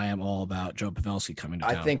I am all about Joe Pavelski coming to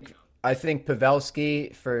town. I think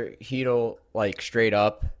Pavelski for Chytil, like, straight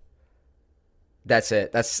up. That's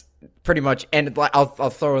it. That's pretty much, and I'll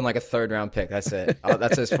throw in like a third round pick. That's it.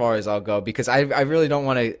 That's as far as I'll go, because I really don't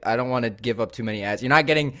want to. I don't want to give up too many ads. You're not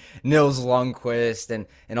getting Nils Lundqvist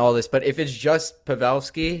and all this, but if it's just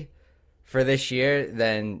Pavelski for this year,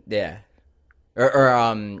 then yeah,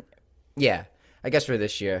 yeah, I guess for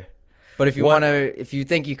this year. But if you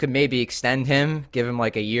think you could maybe extend him, give him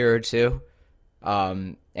like a year or two,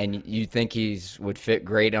 and you think would fit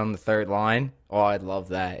great on the third line, oh, I'd love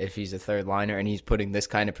that if he's a third liner and he's putting this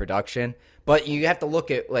kind of production. But you have to look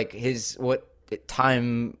at like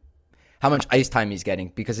how much ice time he's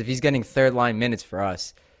getting, because if he's getting third line minutes for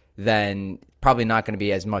us, then probably not going to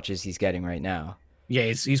be as much as he's getting right now. Yeah,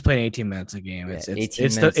 he's playing 18 minutes a game. Yeah,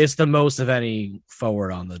 it's the most of any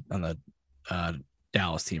forward on the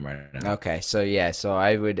Dallas team right now. Okay, so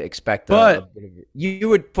I would expect you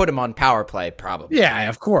would put him on power play probably. Yeah,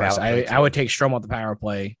 of course. I would take Strome on the power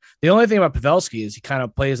play. The only thing about Pavelski is he kind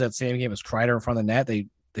of plays that same game as Kreider in front of the net. They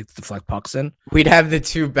deflect pucks in. We'd have the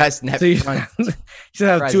two best net. So you should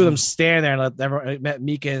have two of them stand there and let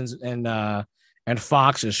Meekins and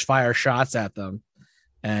Fox just fire shots at them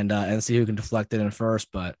and see who can deflect it in first.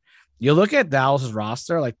 But you look at Dallas's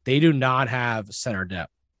roster, like they do not have center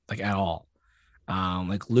depth, like at all.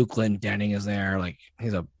 Like Luke Glendening is there. Like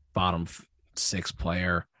he's a bottom 6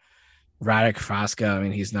 player. Radek Fraska, I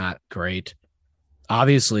mean, he's not great.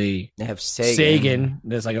 Obviously, they have Sagan.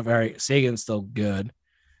 There's like Sagan's still good.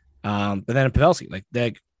 But then Pavelski, like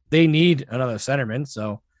they need another centerman.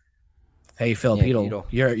 So, hey, Filip Chytil,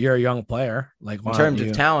 you're a young player. Like in terms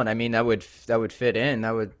of talent, I mean, that would fit in.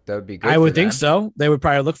 That would be good. I would think so. They would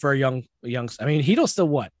probably look for a young. I mean, Chytil's still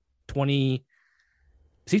what, 27,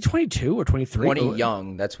 Is he 22 or 23? 20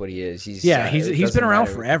 young. That's what he is. He's he's it been around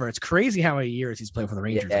matter. forever. It's crazy how many years he's played for the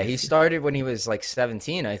Rangers. Yeah, he started when he was like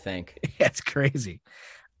 17, I think. It's crazy.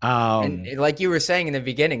 And like you were saying in the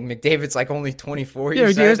beginning, McDavid's like only 24. Yeah,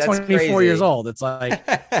 McDavid's 24 crazy. years old. It's like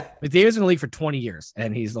McDavid's in the league for 20 years,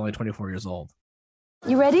 and he's only 24 years old.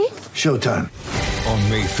 You ready? Showtime. On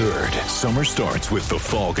May 3rd, summer starts with The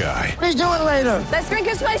Fall Guy. Let's do it later. Let's drink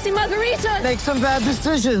a spicy margarita. Make some bad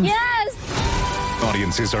decisions. Yes.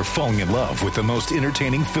 Audiences are falling in love with the most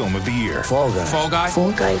entertaining film of the year. Fall guy. Fall Guy?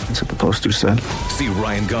 Fall guy. That's what the poster said. See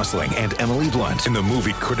Ryan Gosling and Emily Blunt in the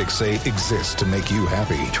movie critics say exists to make you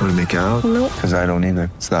happy. Trying to make it out? Nope. Because I don't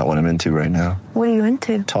either. It's not what I'm into right now. What are you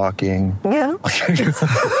into? Talking. Yeah.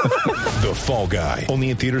 The Fall Guy.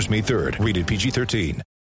 Only in theaters May 3rd. Rated PG-13.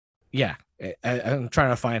 Yeah, I'm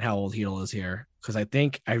trying to find how old Hedel is here because I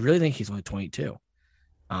really think he's only 22,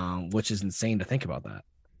 which is insane to think about that.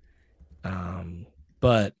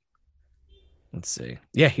 But let's see.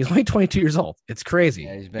 Yeah, he's only 22 years old. It's crazy.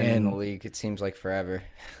 Yeah, he's been in the league. It seems like forever.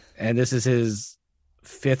 And this is his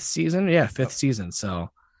 5th season. Yeah, 5th season. So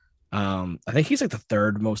I think he's like the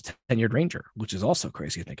 3rd most tenured Ranger, which is also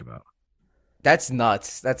crazy to think about. That's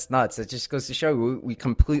nuts. It just goes to show we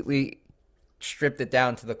completely stripped it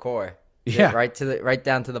down to the core. Yeah, right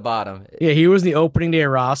down to the bottom. Yeah, he was the opening day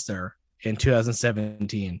roster in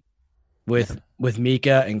 2017 with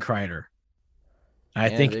Mika and Kreider. I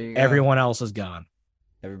think everyone else is gone.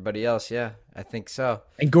 Everybody else, yeah, I think so.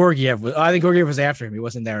 And I think Georgiev was after him. He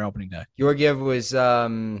wasn't there on opening day. Georgiev was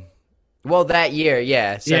that year,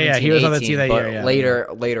 yeah. 17, yeah, he was on the 18, team that but year.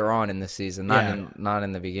 Yeah. later on in the season, not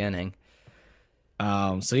in the beginning.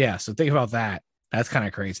 So think about that. That's kind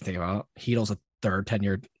of crazy to think about. Hedel's a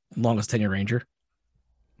longest tenured Ranger.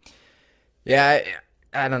 Yeah,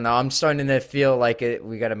 I don't know. I'm starting to feel like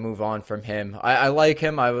we got to move on from him. I like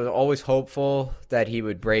him. I was always hopeful that he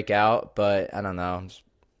would break out, but I don't know.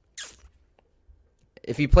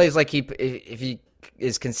 If he plays like if he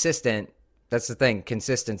is consistent, that's the thing,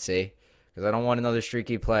 consistency. Because I don't want another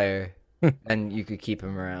streaky player, and you could keep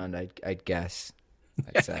him around. I'd guess.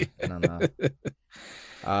 I'd say. I don't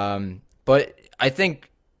know. But I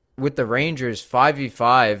think with the Rangers,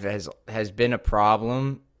 5v5 has been a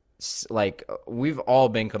problem. Like, we've all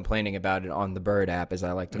been complaining about it on the Bird app, as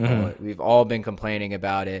I like to call it. We've all been complaining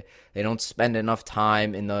about it. They don't spend enough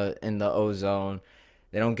time in the O-zone.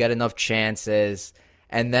 They don't get enough chances.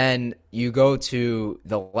 And then you go to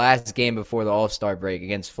the last game before the All-Star break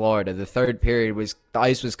against Florida. The third period the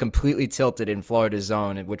ice was completely tilted in Florida's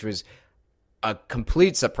zone, which was a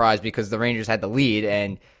complete surprise because the Rangers had the lead,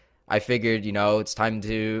 and I figured, it's time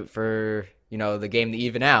for the game to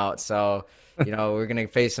even out. So, we're going to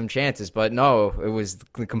face some chances. But no, it was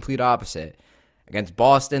the complete opposite. Against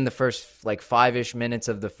Boston, the first 5-ish minutes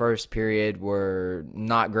of the first period were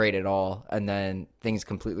not great at all. And then things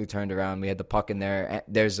completely turned around. We had the puck in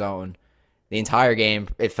their zone. The entire game,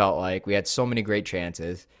 it felt like. We had so many great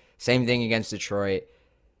chances. Same thing against Detroit.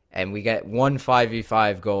 And we get one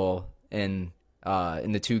 5v5 goal in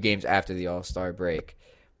the 2 games after the All-Star break.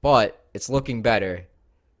 But it's looking better.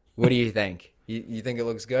 What do you think? You think it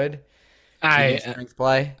looks good? Strength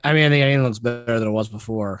play? I think anything looks better than it was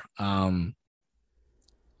before.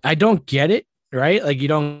 I don't get it, right? Like, you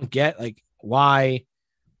don't get why,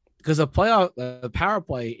 because the power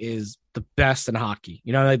play is the best in hockey.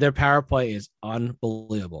 Their power play is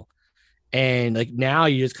unbelievable. And now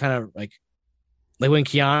you just kind of like when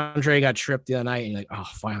Keandre got tripped the other night and oh,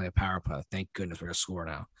 finally a power play. Thank goodness we're gonna score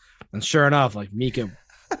now. And sure enough, Mika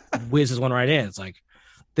whizzes one right in. It's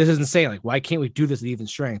this is insane. Why can't we do this at even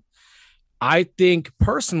strength? I think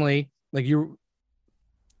personally, the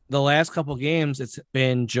last couple games, it's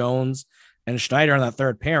been Jones and Schneider on that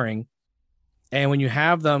third pairing. And when you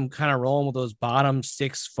have them kind of rolling with those bottom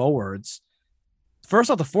 6 forwards, first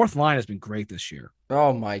off, the fourth line has been great this year.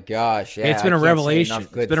 Oh my gosh. Yeah. It's been a revelation.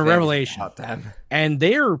 It's been a revelation. And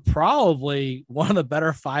they are probably one of the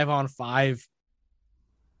better 5-on-5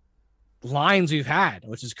 lines we've had,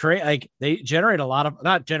 which is great. They generate a lot of,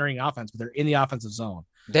 not generating offense, but they're in the offensive zone.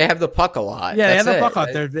 They have the puck a lot. Yeah, they have the puck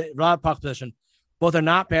out there. A lot of puck position. But they're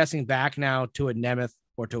not passing back now to a Nemeth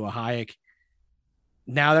or to a Hayek.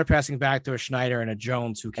 Now they're passing back to a Schneider and a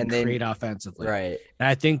Jones who can create offensively. Right. And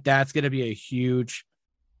I think that's going to be a huge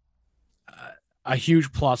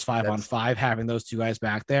plus 5-on-5 having those 2 guys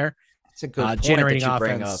back there. It's a good point generating that you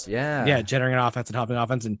offense. Bring up. Yeah, generating offense and helping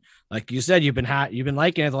offense. And like you said, you've been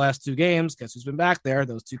liking it the last 2 games. Guess who's been back there?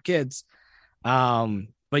 Those 2 kids.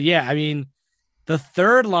 But yeah, the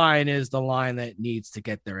third line is the line that needs to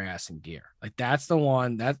get their ass in gear. That's the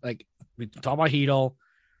one that we talk about Hedel.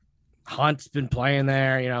 Hunt's been playing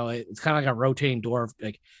there. It's kind of like a rotating door of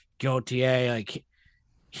like Gauthier. Like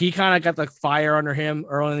he kind of got the fire under him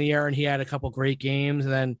early in the year, and he had a couple great games,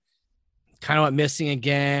 and then kind of went missing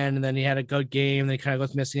again. And then he had a good game, and then he kind of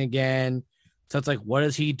goes missing again. So it's like, what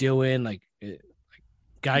is he doing?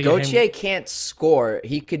 Gauthier can't score.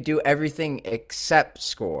 He could do everything except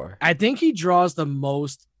score. I think he draws the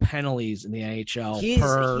most penalties in the NHL. He's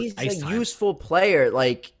a useful player.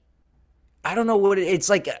 Like, I don't know what it's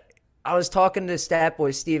like. I was talking to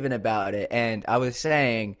Statboy Steven about it, and I was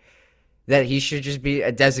saying that he should just be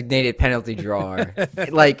a designated penalty drawer.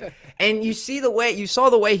 And you saw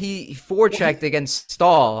the way he forechecked against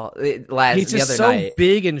Stahl the other night. He's just so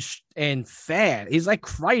big and fat. He's like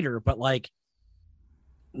Kreider, but like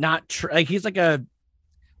not he's like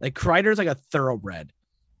Kreider's like a thoroughbred,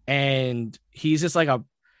 and he's just like a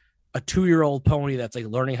 2-year-old pony that's like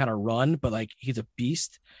learning how to run, but like he's a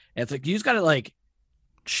beast. And it's like you just gotta like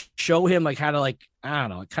show him like how to like, I don't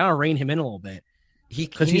know, kind of rein him in a little bit.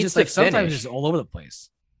 Because he's just like sometimes he's all over the place.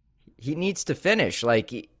 He needs to finish.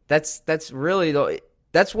 Like that's really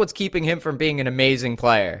that's what's keeping him from being an amazing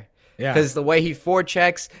player. Yeah. Because the way he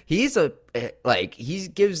forechecks, he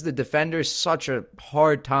gives the defenders such a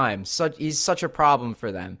hard time. He's such a problem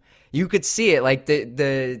for them. You could see it. Like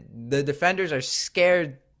the defenders are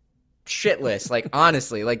scared shitless. Like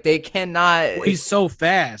honestly, like they cannot. Well, he's so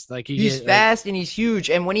fast. Like he's fast and he's huge.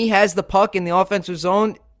 And when he has the puck in the offensive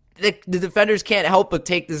zone, the defenders can't help but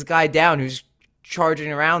take this guy down who's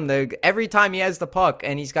charging around every time he has the puck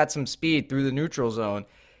and he's got some speed through the neutral zone.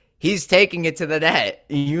 He's taking it to the net.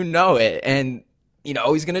 You know it. And,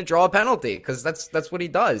 he's going to draw a penalty because that's what he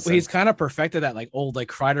does. Well, he's kind of perfected that like old like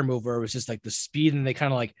Kreider move where it was just like the speed and they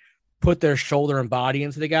kind of like put their shoulder and body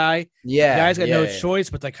into the guy. Yeah. The guy's got no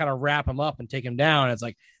choice but to kind of wrap him up and take him down. It's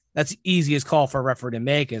like that's the easiest call for a referee to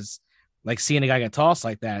make is like seeing a guy get tossed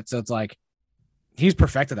like that. So it's like he's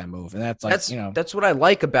perfected that move. And that's like, that's what I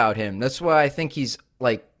like about him. That's why I think he's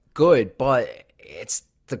like good, but it's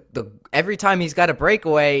the every time he's got a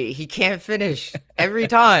breakaway, he can't finish every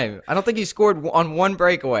time. I don't think he scored on one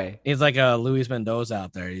breakaway. He's like a Luis Mendoza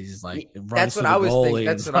out there. He's like, that's what I was thinking.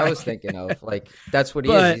 That's what I was thinking of. Like, that's what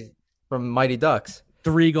he is. He's from Mighty Ducks.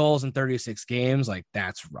 3 goals in 36 games. Like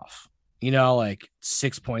that's rough, like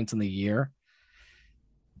 6 points in the year.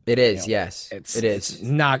 It is. Yes, it is. It's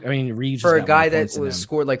not, Reeves for a guy that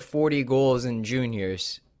scored like 40 goals in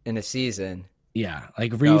juniors in a season. Yeah,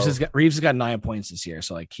 like Reeves has got 9 points this year,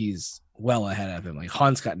 so like he's well ahead of him. Like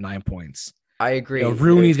Hunt's got 9 points. I agree.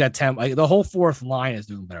 Rooney's got 10. Like the whole fourth line is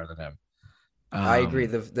doing better than him. I agree.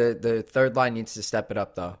 The third line needs to step it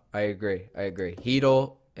up, though. I agree.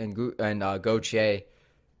 Hedl and Gauthier,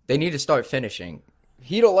 they need to start finishing.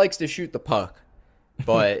 Hedl likes to shoot the puck,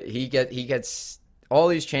 but he gets all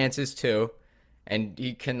these chances too, and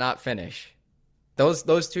he cannot finish.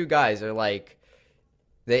 Those two guys are like.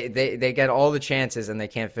 They get all the chances and they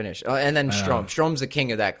can't finish. And then Strome. Strome's the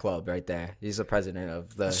king of that club right there. He's the president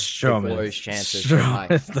of the Warriors chances.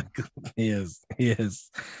 He is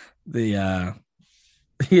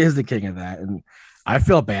the king of that. And I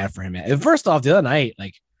feel bad for him, man. And first off, the other night,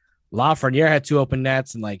 like Lafreniere had 2 open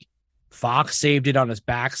nets and like Fox saved it on his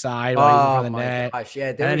backside while he was in front of the net. Gosh, yeah,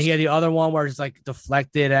 and then he had the other one where it's like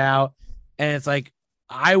deflected out. And it's like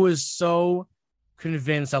I was so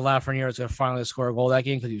convinced that Lafreniere was going to finally score a goal that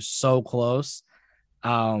game because he was so close.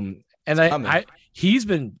 And he's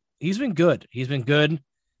been good. He's been good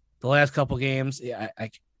the last couple games. Yeah,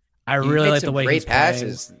 I really like the way he's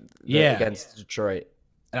passes. Yeah, against Detroit.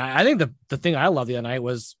 And I think the thing I loved the other night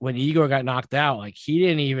was when Igor got knocked out. Like he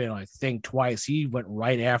didn't even like think twice. He went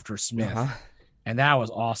right after Smith, and that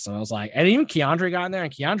was awesome. I was like, and even Keandre got in there,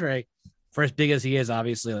 and Keandre, for as big as he is,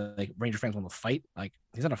 obviously, like Ranger fans want to fight. Like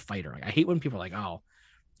he's not a fighter. Like, I hate when people are like, "Oh,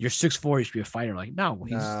 you're 6'4", you should be a fighter." Like, no,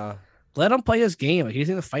 let him play his game. Like, he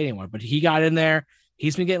doesn't fight anyone. But he got in there.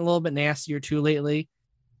 He's been getting a little bit nastier too lately,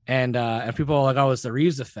 and people are like, "Oh, it's the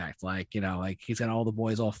Reeves effect." Like like he's got all the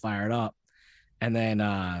boys all fired up, and then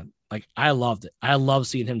like I loved it. I love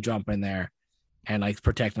seeing him jump in there and like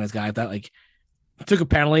protecting his guy. That like took a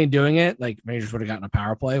penalty in doing it. Like Rangers would have gotten a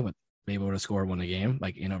power play, but maybe would have scored one a game,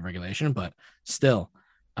 like regulation, but still,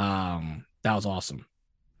 that was awesome.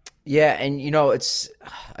 Yeah, and it's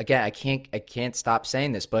again, I can't stop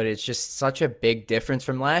saying this, but it's just such a big difference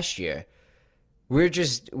from last year.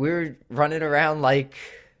 We're running around like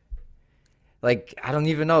I don't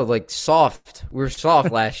even know, like soft. We were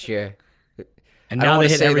soft last year, and now they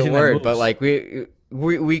hit everything. But like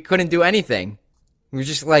we couldn't do anything. We were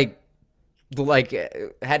just like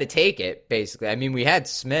had to take it basically. I mean, we had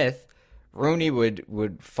Smith. Rooney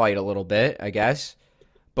would fight a little bit, I guess,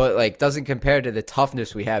 but like doesn't compare to the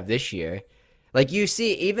toughness we have this year. Like you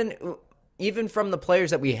see, even from the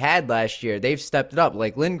players that we had last year, they've stepped it up.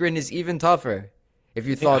 Like Lindgren is even tougher. If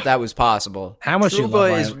you thought that was possible, How much you love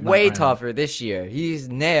Trouba Ryan- is way Ryan. tougher this year. He's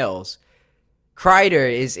nails. Kreider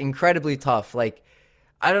is incredibly tough. Like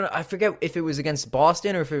I don't know. I forget if it was against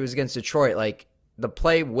Boston or if it was against Detroit. Like the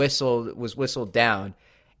play was whistled down,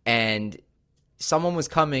 and someone was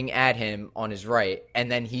coming at him on his right, and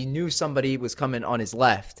then he knew somebody was coming on his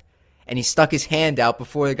left, and he stuck his hand out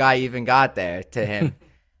before the guy even got there to him.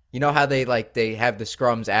 You know how they have the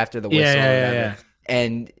scrums after the whistle, or whatever?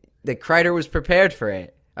 And the Kreider was prepared for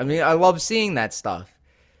it. I mean, I love seeing that stuff.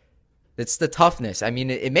 It's the toughness. I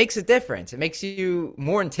mean, it makes a difference. It makes you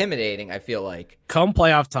more intimidating, I feel like. Come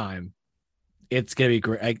playoff time, it's gonna be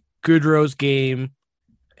great. Like Goodrow's game,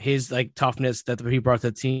 his like toughness that he brought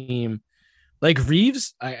to the team. Like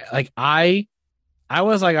Reeves, I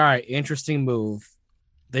was like, all right, interesting move.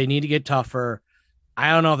 They need to get tougher.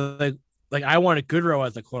 I don't know if I wanted Goodrow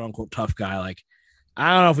as the quote unquote tough guy. Like,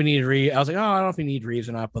 I don't know if we need Reeves. I was like, oh, I don't know if we need Reeves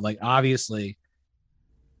or not, but like obviously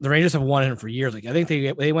the Rangers have wanted him for years. Like I think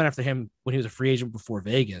they went after him when he was a free agent before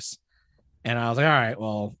Vegas. And I was like, all right,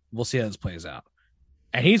 well, we'll see how this plays out.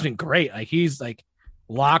 And he's been great. Like he's like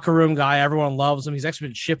locker room guy. Everyone loves him. He's actually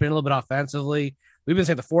been chipping in a little bit offensively. We've been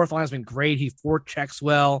saying the fourth line has been great. He forechecks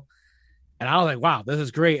well. And I was like, wow, this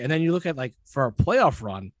is great. And then you look at like for a playoff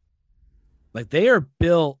run, like they are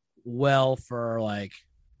built well for like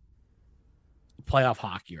playoff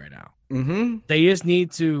hockey right now. Mm-hmm. They just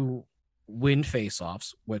need to win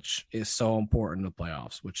faceoffs, which is so important in the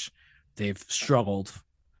playoffs, which they've struggled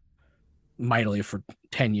mightily for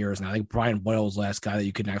 10 years now. I think Brian Boyle was the last guy that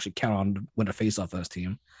you can actually count on to win a faceoff on this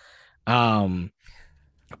team.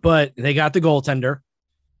 But they got the goaltender.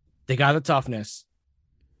 They got the toughness.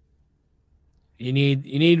 You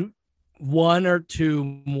need one or two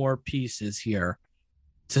more pieces here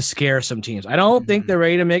to scare some teams. I don't think they're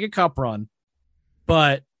ready to make a cup run,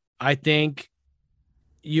 but I think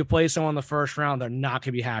you play someone in the first round, they're not going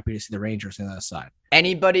to be happy to see the Rangers on the other side.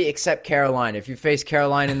 Anybody except Carolina. If you face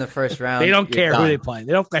Carolina in the first round, They don't care done. who they play.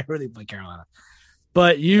 They don't care who they play Carolina.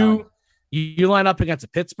 But you line up against a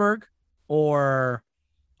Pittsburgh or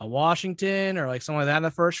a Washington or like something like that in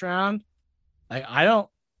the first round. Like I don't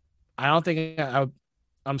think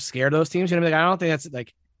I'm scared of those teams. You know, like I don't think that's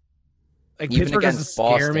like Even Pittsburgh doesn't against scare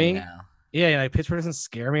Boston me. now. Yeah, like Pittsburgh doesn't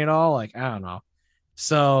scare me at all. Like I don't know.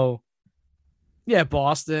 So yeah,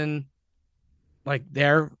 Boston, like they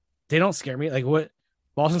don't scare me. Like what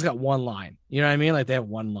Boston's got one line. You know what I mean? Like they have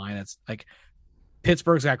one line. That's like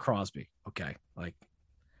Pittsburgh's got Crosby. Okay, like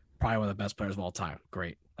probably one of the best players of all time.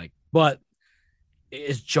 Great. Like, but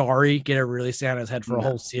is Jari gonna really stay on his head for a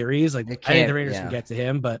whole series? Like I think the Rangers can get to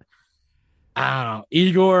him, but I don't know.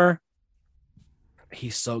 Igor,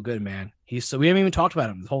 he's so good, man. We haven't even talked about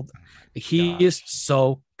him the whole. He is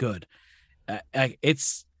so good.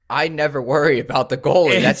 I never worry about the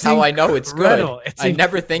goalie. That's how I know it's good. I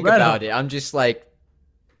never think about it. I'm just like,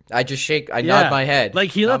 I just shake. I nod my head.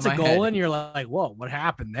 Like he lets a goal in, you're like, whoa, what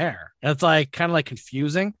happened there? And it's like kind of like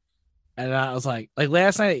confusing. And I was like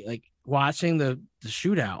last night, like watching the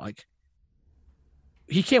shootout, like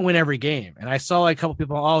he can't win every game. And I saw like a couple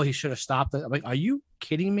people, oh, he should have stopped it. I'm like, are you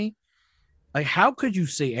kidding me? Like, how could you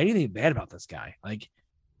say anything bad about this guy? Like,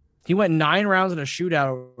 he went 9 rounds in a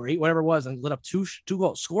shootout or 8, whatever it was, and lit up two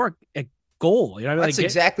goals, score a goal. You know what I mean? That's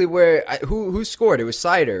exactly where who scored. It was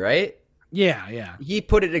Seider, right? Yeah. He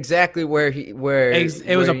put it exactly where it was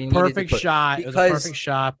a perfect shot. It was a perfect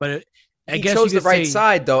shot, but I guess chose the right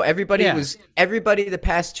side though. Everybody the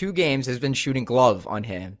past 2 games has been shooting glove on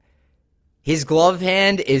him. His glove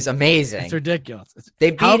hand is amazing. It's ridiculous. They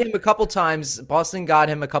beat him a couple times. Boston got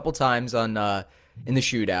him a couple times on in the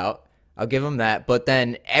shootout. I'll give him that. But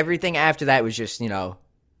then everything after that was just, no.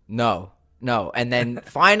 And then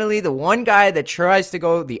finally the one guy that tries to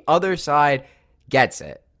go the other side gets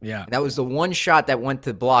it. Yeah. And that was the one shot that went to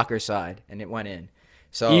the blocker side, and it went in.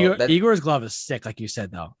 So Igor's glove is sick, like you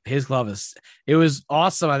said, though. His glove it was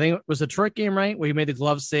awesome. I think it was the Detroit game, right? Where he made the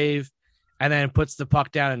glove save and then puts the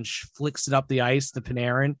puck down and flicks it up the ice to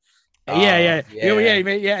Panarin. Yeah.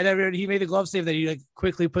 He made the glove save that he like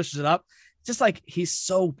quickly pushes it up. Just like he's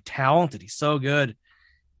so talented, he's so good.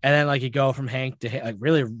 And then like you go from Hank to like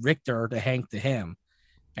really Richter to Hank to him,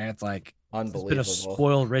 and it's like unbelievable. It's been a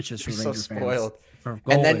spoiled riches for Rangers spoiled.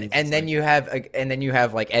 Fans. And then you have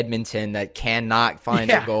like Edmonton that cannot find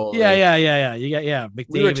a goal. Yeah. You got McDavid.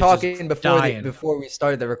 We were talking before we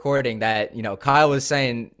started the recording that Kyle was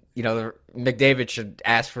saying McDavid should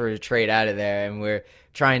ask for a trade out of there, and we're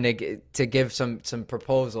trying to give some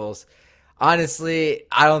proposals. Honestly,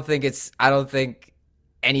 I don't think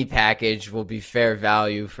any package will be fair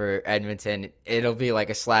value for Edmonton. It'll be like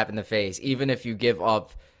a slap in the face, even if you give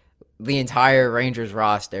up the entire Rangers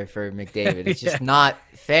roster for McDavid. It's just not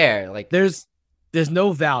fair. Like there's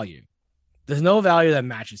no value. There's no value that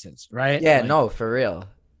matches his, right? Yeah, like, no, for real.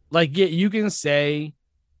 Like you can say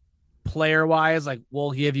player wise, like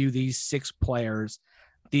we'll give you these 6 players,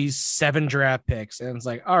 these 7 draft picks, and it's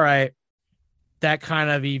like, all right, that kind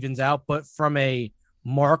of evens out. But from a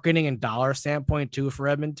marketing and dollar standpoint too, for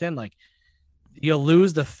Edmonton, like you'll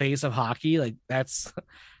lose the face of hockey. Like it's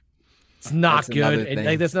not good. And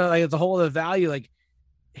like that's not like it's a whole other value. Like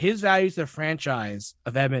his value to the franchise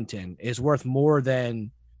of Edmonton is worth more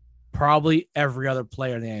than probably every other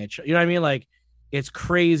player in the NHL. You know what I mean? Like it's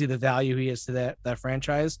crazy the value he is to that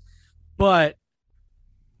franchise. But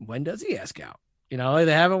when does he ask out? You know, like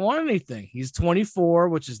they haven't won anything. He's 24,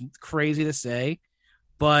 which is crazy to say,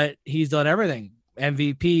 but he's done everything.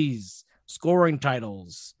 MVPs, scoring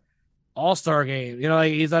titles, All-Star game. You know,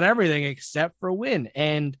 like he's done everything except for win.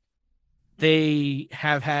 And they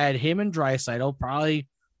have had him and Draisaitl, probably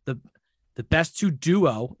the best 2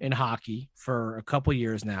 duo in hockey for a couple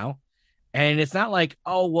years now. And it's not like,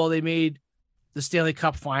 oh, well, they made the Stanley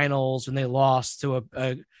Cup finals and they lost to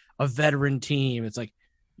a veteran team. It's like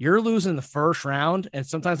you're losing the first round and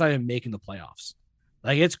sometimes not even making the playoffs.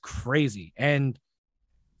 Like it's crazy. And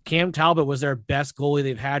Cam Talbot was their best goalie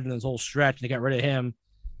they've had in this whole stretch. And they got rid of him.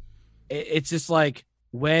 It's just like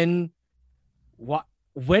when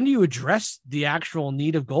do you address the actual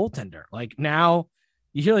need of goaltender? Like now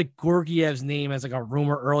you hear like Gorgiev's name as like a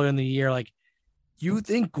rumor earlier in the year. Like, you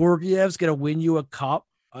think Gorgiev's going to win you a cup?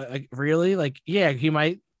 Like, really? Like, yeah, he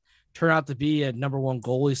might turn out to be a number 1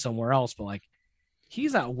 goalie somewhere else, but like,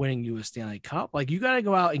 he's not winning you a Stanley Cup. Like, you got to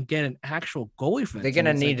go out and get an actual goalie for that. They're going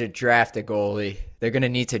to need to draft a goalie. They're going to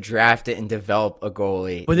need to draft it and develop a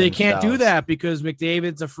goalie. But they can't do that because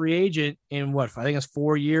McDavid's a free agent in what? I think it's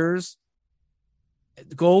 4 years.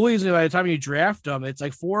 Goalies, by the time you draft them, it's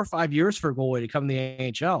like 4 or 5 years for a goalie to come to the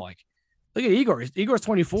NHL. Like, look at Igor. Igor's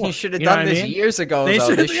 24. He should have done this years ago.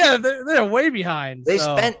 Yeah, they're way behind.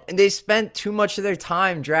 They spent too much of their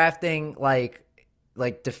time drafting like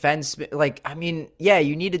defensemen. Like, I mean, yeah,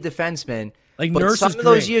 you need a defenseman. Like, but Nurse some of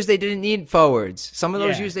those years they didn't need forwards. Some of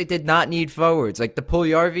those years they did not need forwards. Like the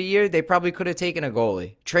Puljujarvi year, they probably could have taken a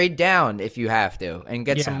goalie. Trade down if you have to and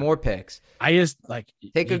get some more picks. I just like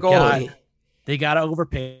take a goalie. They got to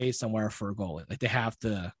overpay somewhere for a goalie. Like they got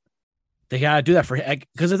to do that for him.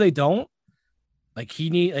 Because if they don't,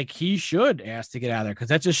 he should ask to get out of there. Because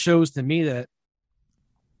that just shows to me that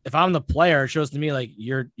if I'm the player, it shows to me like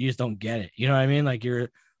you just don't get it. You know what I mean? Like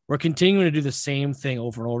we're continuing to do the same thing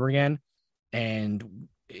over and over again, and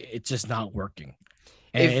it's just not working.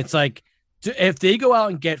 And it's like if they go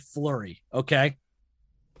out and get Fleury, okay,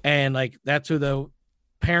 and like that's who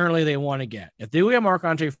apparently they want to get. If they get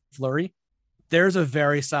Marc-Andre Fleury, there's a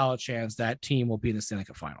very solid chance that team will be in the Stanley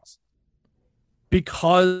Cup Finals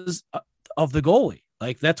because of the goalie.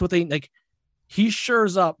 Like that's what they like. He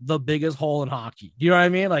shores up the biggest hole in hockey. You know what I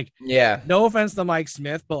mean? Like, yeah. No offense to Mike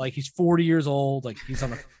Smith, but like he's 40 years old. Like he's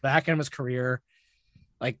on the back end of his career.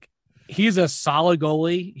 Like he's a solid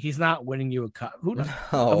goalie. He's not winning you a cup. Who knows?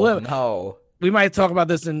 No. We might talk about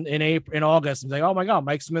this in August and be like, oh my God,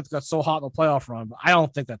 Mike Smith got so hot in the playoff run. But I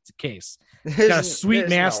don't think that's the case. He's got a sweet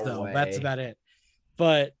mask though. Way. That's about it.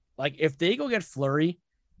 But like if they go get Fleury,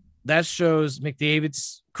 that shows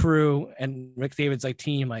McDavid's crew and McDavid's like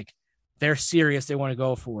team, like they're serious. They want to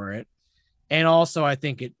go for it. And also I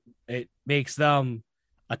think it makes them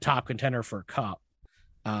a top contender for a cup.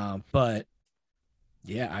 But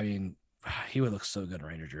yeah, I mean, he would look so good in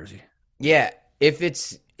Ranger jersey. Yeah. If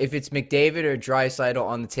it's McDavid or Draisaitl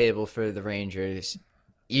on the table for the Rangers,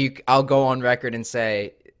 I'll go on record and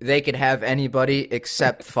say they could have anybody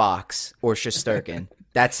except Fox or Shesterkin.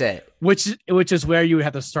 That's it. Which is where you would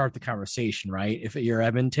have to start the conversation, right? If you're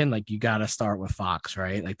Edmonton, like you got to start with Fox,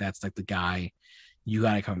 right? Like that's like the guy you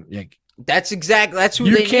got to come. Like that's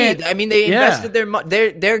who they need. I mean, they invested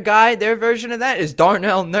their guy. Their version of that is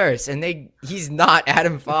Darnell Nurse, and he's not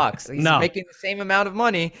Adam Fox. He's making the same amount of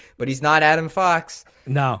money, but he's not Adam Fox.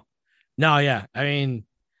 No, yeah. I mean,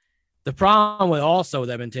 the problem with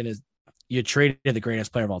Edmonton is you traded the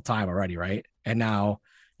greatest player of all time already, right? And now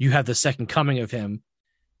you have the second coming of him.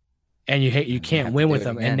 And you can't win with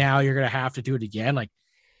them, and now you're gonna have to do it again. Like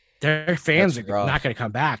their fans are not gonna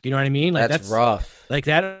come back. You know what I mean? Like that's rough. Like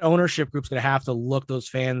that ownership group's gonna have to look those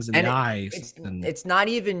fans in the eyes. It's not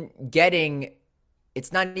even getting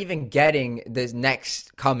the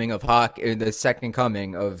next coming of hockey, or the second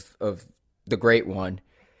coming of the great one.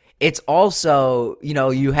 It's also,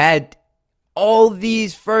 you had all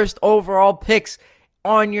these first overall picks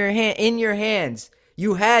in your hands.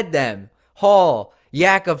 You had them. Hall,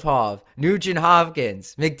 Yakupov, Nugent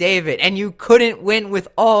Hopkins, McDavid, and you couldn't win with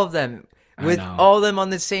all of them. With all of them on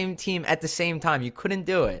the same team at the same time. You couldn't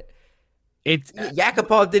do it.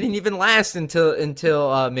 Yakupov didn't even last until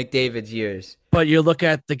McDavid's years. But you look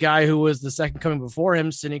at the guy who was the second coming before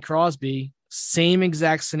him, Sidney Crosby, same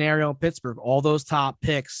exact scenario in Pittsburgh. All those top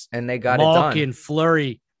picks. And they got it done. Malkin,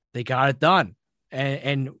 Fleury, they got it done.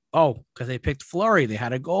 And because they picked Fleury, they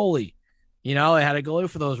had a goalie. They had a goalie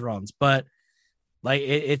for those runs. But like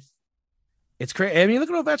it's crazy. I mean, look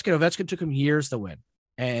at Ovechkin. Ovechkin took him years to win.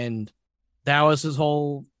 And that was his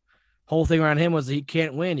whole thing around him was he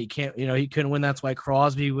can't win. He can't, he couldn't win. That's why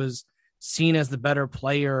Crosby was seen as the better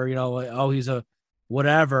player, he's a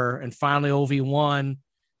whatever. And finally Ovi won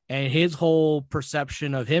and his whole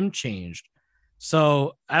perception of him changed.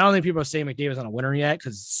 So I don't think people are saying McDavid's not a winner yet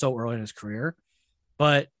because it's so early in his career,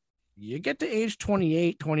 but you get to age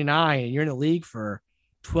 28, 29, and you're in the league for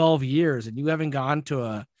 12 years and you haven't gone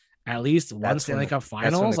to at least one Stanley Cup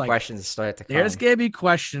Finals. That's when the questions start to come. There's going to be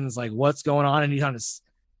questions like what's going on. And he's on his,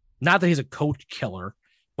 not that he's a coach killer,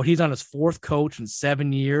 but he's on his fourth coach in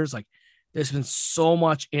 7 years. Like there's been so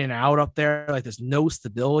much in and out up there. Like there's no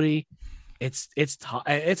stability. It's tough.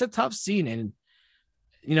 It's a tough scene. And,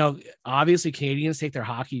 obviously Canadians take their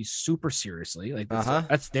hockey super seriously. Like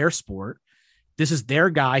that's their sport. This is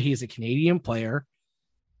their guy. He's a Canadian player.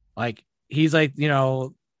 Like he's like,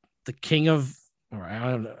 the king of, or I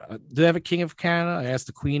don't know. Do they have a king of Canada? I guess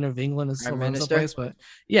the queen of England is someplace, but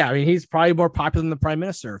yeah, I mean, he's probably more popular than the prime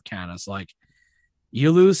minister of Canada. So like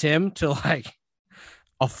you lose him to like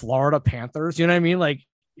a Florida Panthers, you know what I mean? Like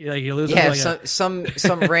you lose him to like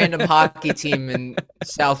some random hockey team in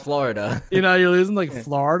South Florida. You're losing like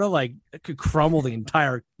Florida, like it could crumble the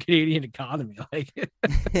entire Canadian economy. Like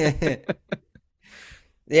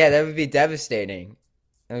yeah, that would be devastating.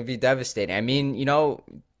 That would be devastating. I mean,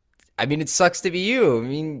 it sucks to be you. I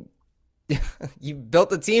mean, you built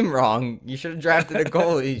the team wrong. You should have drafted a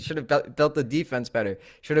goalie. You should have built the defense better.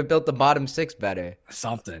 Should have built the bottom six better.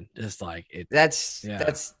 Something. Just like it. That's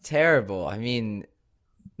terrible. I mean,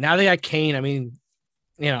 now they got Kane. I mean,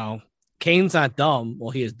 Kane's not dumb.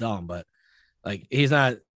 Well, he is dumb, but like he's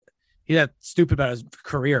not stupid about his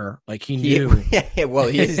career. Like he knew. Yeah, well,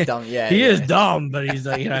 he is dumb. Yeah, he is dumb, but he's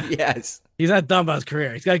like, yes, he's not dumb about his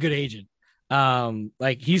career. He's got a good agent.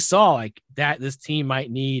 Like he saw like that this team might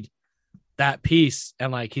need that piece,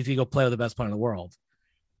 and like he's gonna go play with the best player in the world,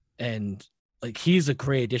 and like he's a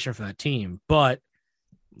great addition for that team. But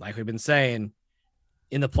like we've been saying,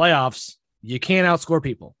 in the playoffs, you can't outscore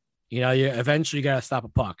people. You eventually got to stop a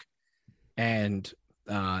puck, and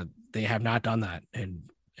they have not done that in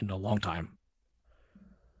a long time.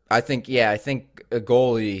 I think a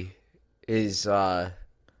goalie is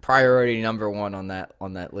priority number one on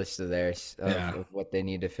that list of theirs of what they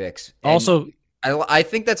need to fix. And also, I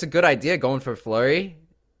think that's a good idea going for Fleury.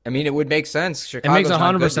 I mean, it would make sense. Chicago's it makes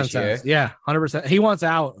 100% sense. Yeah, 100%. He wants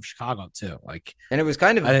out of Chicago too. Like, and it was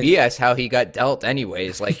kind of BS how he got dealt,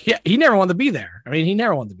 anyways. Like, yeah, he never wanted to be there. I mean, he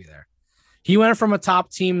never wanted to be there. He went from a top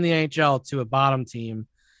team in the NHL to a bottom team,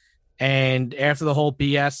 and after the whole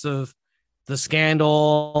BS of the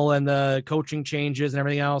scandal and the coaching changes and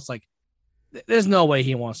everything else, like, there's no way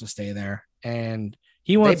he wants to stay there. And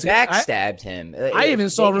he wants. They backstabbed him. I even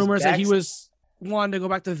saw rumors that he was wanting to go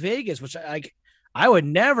back to Vegas, which I would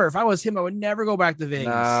never, if I was him, I would never go back to Vegas.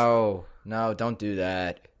 No, don't do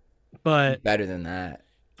that. But better than that.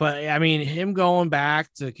 But I mean, him going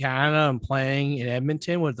back to Canada and playing in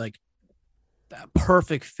Edmonton was like that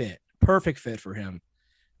perfect fit for him.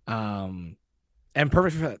 And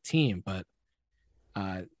perfect for that team. But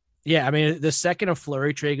yeah, I mean, the second a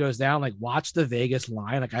Fleury trade goes down, like watch the Vegas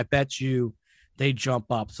line. Like I bet you they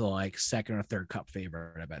jump up to like second or third cup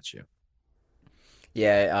favorite. I bet you.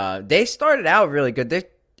 Yeah, they started out really good.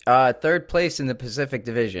 They're third place in the Pacific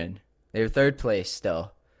Division. They were third place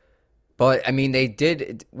still. But, I mean, they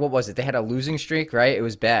did, what was it? They had a losing streak, right? It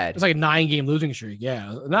was bad. It was like a 9-game losing streak,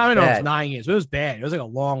 yeah. Not even it was 9 games, but it was bad. It was like a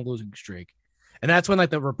long losing streak. And that's when,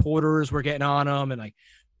 like, the reporters were getting on them, and, like,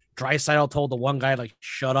 Draisaitl told the one guy, like,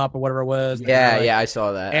 shut up or whatever it was. Yeah, I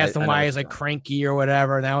saw that. Asked him why he's, like, cranky or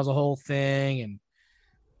whatever, and that was a whole thing. And,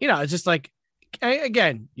 it's just like,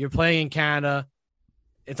 again, you're playing in Canada.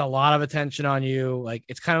 It's a lot of attention on you. Like,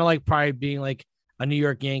 it's kind of like probably being like a New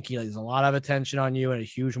York Yankee. Like, there's a lot of attention on you in a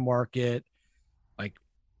huge market. Like,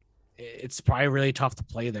 it's probably really tough to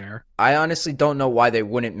play there. I honestly don't know why they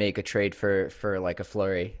wouldn't make a trade for like a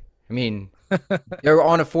Fleury. I mean, they're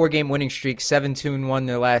on a 4-game winning streak, 7-2-1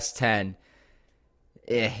 their last 10.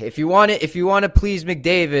 if you want to please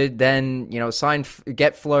McDavid, then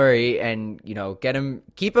get Fleury and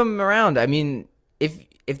keep him around. I mean,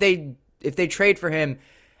 if they trade for him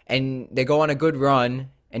and they go on a good run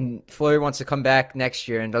and Fleury wants to come back next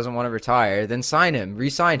year and doesn't want to retire, then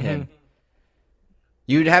re-sign him.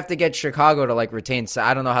 You'd have to get Chicago to retain. So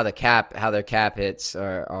I don't know how their cap hits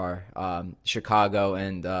are Chicago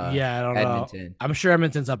and I don't Edmonton. know. I'm sure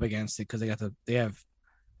Edmonton's up against it because they have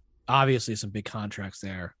obviously some big contracts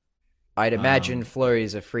there. I'd imagine Fleury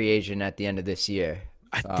is a free agent at the end of this year.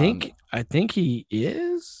 I think he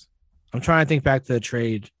is. I'm trying to think back to the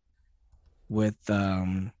trade with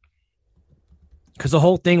because the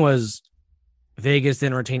whole thing was Vegas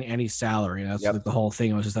didn't retain any salary. That's the whole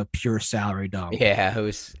thing. It was just a pure salary dump. Yeah, it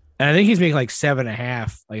was. And I think he's making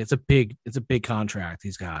 7.5. It's a big contract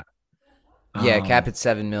he's got. Cap at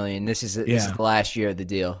 $7 million. This is the last year of the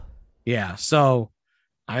deal. Yeah. So,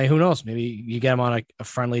 who knows? Maybe you get him on a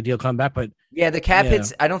friendly deal, come back. But the cap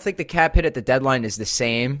hits. I don't think the cap hit at the deadline is the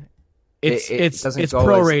same. It's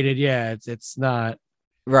prorated. It's not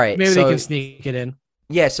right. Maybe they can sneak it in.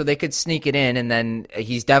 Yeah, so they could sneak it in, and then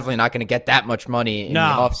he's definitely not going to get that much money in the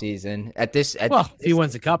offseason. If he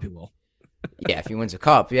wins the cup, he will. Yeah, if he wins a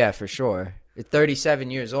cup, yeah, for sure. At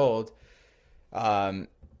 37 years old, you're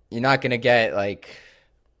not going to get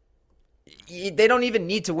they don't even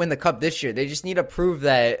need to win the cup this year. They just need to prove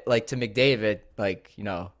that to McDavid,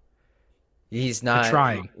 he's not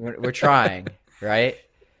trying. We're trying, right?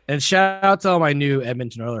 And shout out to all my new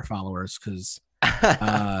Edmonton Oilers followers because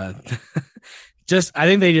I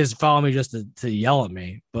think they just follow me just to yell at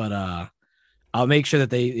me, but I'll make sure that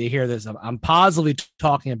they hear this. I'm positively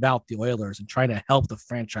talking about the Oilers and trying to help the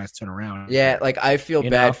franchise turn around. Yeah, I feel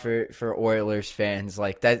bad for Oilers fans.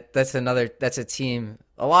 That's a team.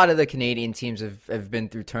 A lot of the Canadian teams have been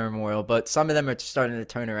through turmoil, but some of them are starting to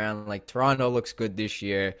turn around. Toronto looks good this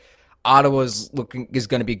year. Ottawa's is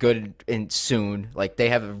going to be good soon. They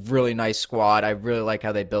have a really nice squad. I really like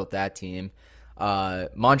how they built that team.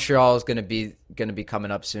 Montreal is going to be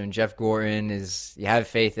coming up soon. Jeff Gorton you have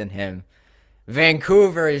faith in him.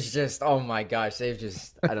 Vancouver is just, oh my gosh, I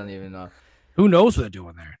don't even know. Who knows what they're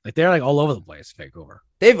doing there? They're all over the place, Vancouver.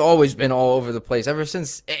 They've always been all over the place ever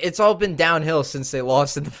since. It's all been downhill since they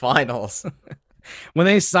lost in the finals. When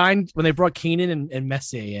they brought Keenan and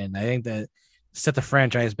Messier in, I think that set the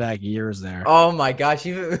franchise back years there. Oh my gosh,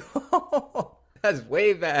 that's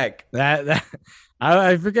way back.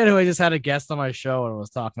 I forget who I just had a guest on my show and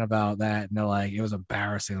was talking about that, and they're like, it was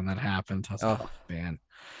embarrassing when that happened. I was like, man.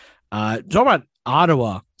 Talking about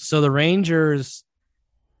Ottawa. So the Rangers,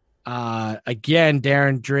 again,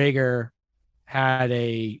 Darren Dreger had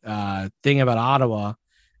a thing about Ottawa,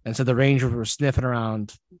 and so the Rangers were sniffing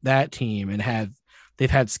around that team and they've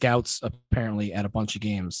had scouts apparently at a bunch of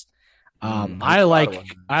games. I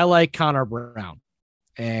like Connor Brown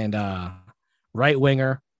and right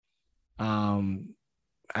winger. I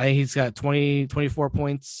think he's got 24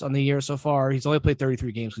 points on the year so far. He's only played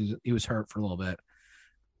 33 games because he was hurt for a little bit.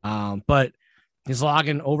 But he's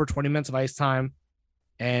logging over 20 minutes of ice time,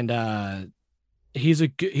 and he's a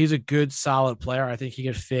good solid player. I think he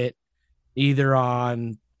could fit either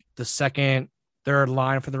on the second, third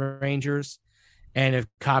line for the Rangers, and if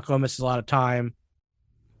Kakko misses a lot of time,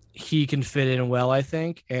 he can fit in well, I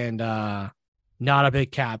think, and not a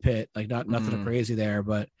big cap hit, nothing crazy there,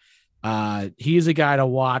 but he's a guy to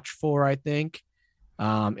watch for, I think.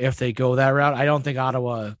 If they go that route, I don't think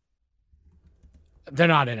Ottawa, they're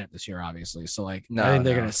not in it this year, obviously. So I think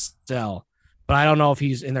they're going to sell, but I don't know if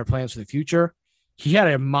he's in their plans for the future. He had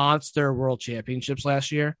a monster World Championships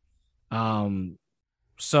last year. So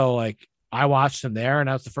I watched him there, and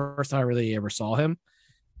that was the first time I really ever saw him.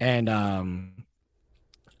 And on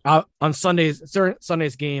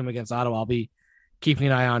Sunday's game against Ottawa, I'll be keeping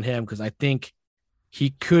an eye on him because I think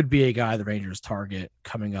he could be a guy the Rangers target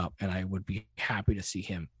coming up, and I would be happy to see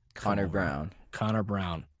him. Connor Brown.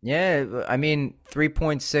 Yeah, I mean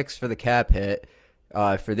 3.6 for the cap hit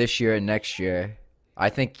for this year and next year. I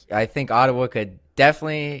think Ottawa could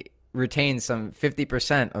definitely retain some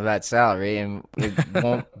 50% of that salary, and it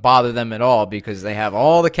won't bother them at all because they have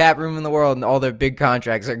all the cap room in the world and all their big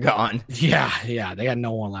contracts are gone. Yeah, they got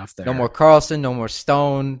no one left there. No more Carlson, no more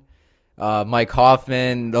Stone, Mike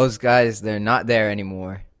Hoffman. Those guys, they're not there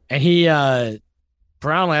anymore. And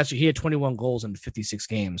Brown last year, he had 21 goals in 56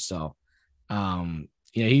 games. So,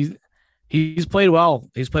 he's played well.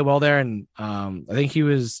 He's played well there, and I think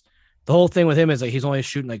the whole thing with him is he's only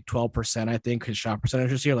shooting 12%. I think his shot percentage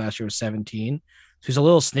this year. Last year was 17. So he's a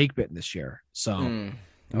little snake bitten this year. So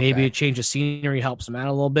Maybe Okay. a change of scenery helps him out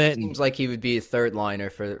a little bit. Seems like he would be a third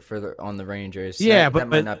liner on the Rangers. Yeah, that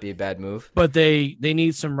might not be a bad move. But they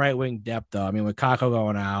need some right wing depth though. I mean, with Kako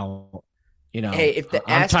going out, Hey, if the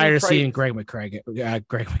I'm tired of asking seeing price- Greg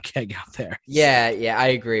McKegg out there. Yeah, I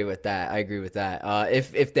agree with that.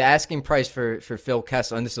 If the asking price for Phil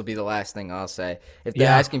Kessel, and this will be the last thing I'll say, if the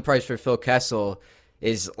asking price for Phil Kessel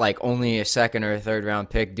is like only a second or a third round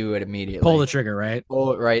pick, do it immediately. Pull the trigger, right?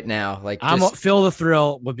 Pull it right now. Like, Phil the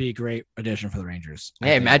Thrill would be a great addition for the Rangers.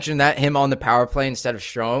 Hey, imagine that him on the power play instead of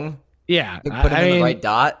Strome. Yeah, Put him in the right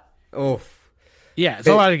dot. Oh, yeah. It's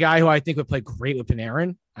a guy who I think would play great with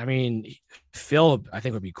Panarin. I mean, Phil, I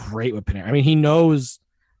think would be great with Panarin. I mean, he knows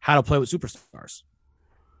how to play with superstars.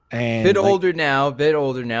 And bit older now,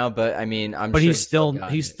 but I mean, but sure he's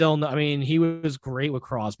still. I mean, he was great with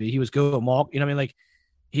Crosby. He was good with Malk. You know, what I mean, like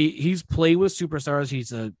he's played with superstars.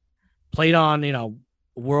 He's played on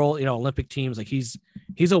world Olympic teams. Like he's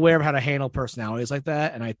aware of how to handle personalities like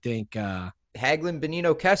that. And I think Hagelin,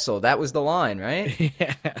 Benito, Kessel. That was the line, right?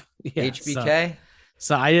 yeah. HBK.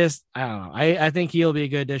 So I don't know. I think he'll be a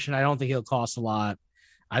good addition. I don't think he'll cost a lot.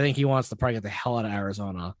 I think he wants to probably get the hell out of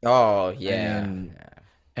Arizona. Oh yeah.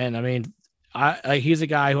 And I mean, he's a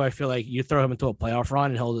guy who I feel like you throw him into a playoff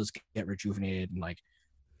run and he'll just get rejuvenated and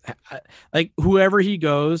like whoever he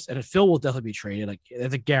goes, and Phil will definitely be traded. Like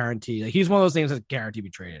it's a guarantee. Like he's one of those names that's guaranteed to be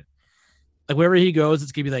traded. Like wherever he goes,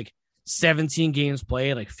 it's gonna be like 17 games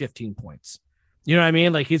played, like 15 points. You know what I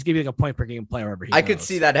mean? Like he's gonna be like a point per game player wherever he goes. Could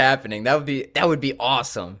see that happening. That would be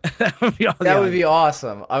awesome. That would be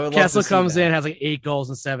awesome. I would. Kessel love to see comes that. in, has like 8 goals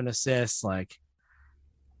and 7 assists. Like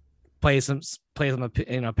plays on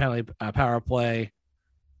the penalty power play.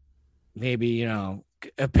 Maybe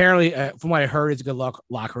apparently from what I heard, he's a good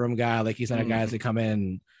locker room guy. Like he's not a guy that come in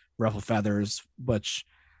and ruffle feathers. Which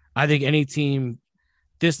I think any team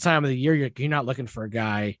this time of the year, you're not looking for a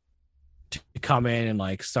guy to come in and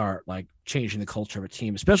like start like changing the culture of a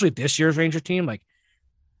team, especially this year's Ranger team. Like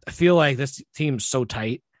I feel like this team's so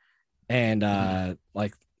tight and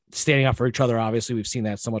like standing up for each other. Obviously, we've seen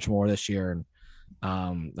that so much more this year, and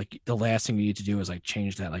like the last thing you need to do is like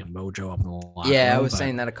change that like mojo up in the locker room. I was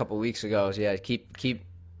saying that a couple weeks ago. Yeah, keep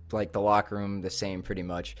like the locker room the same pretty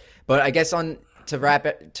much. But I guess to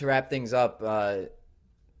wrap things up,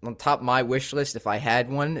 on top of my wish list, if I had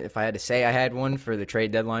to say I had one for the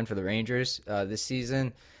trade deadline for the Rangers this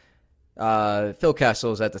season, Phil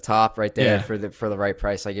Kessel's at the top right there for the right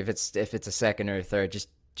price. Like if it's a second or a third,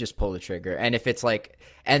 just pull the trigger. And if it's like,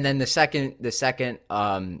 and then the second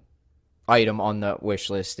item on the wish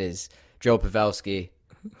list is Joe Pavelski,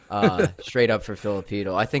 straight up for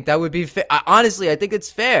Filipino. I think that would be honestly, I think it's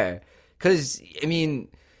fair because I mean,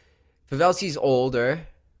 Pavelski's older.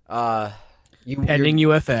 Pending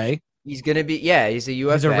UFA. He's gonna be he's a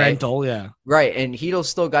UFA. He's a rental, right. And Heedle's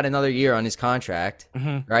still got another year on his contract,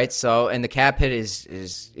 Mm-hmm. right? So, and the cap hit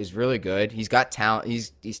is really good. He's got talent.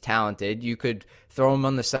 He's talented. You could throw him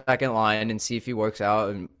on the second line and see if he works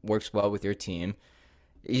out and works well with your team.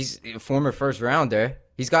 He's a former first rounder.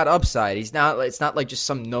 He's got upside. It's not like just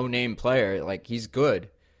some no name player. Like he's good.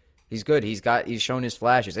 He's good. He's shown his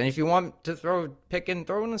flashes. And if you want to throw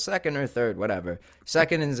in a second or third, whatever.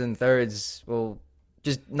 Seconds and thirds will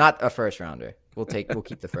just not a first rounder. We'll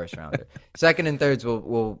keep the first rounder. Second and thirds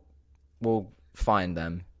we'll find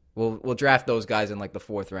them. We'll draft those guys in like the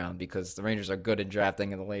 4th round because the Rangers are good at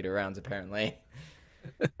drafting in the later rounds apparently.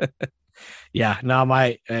 Yeah, no,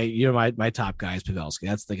 my top guy is Pavelski.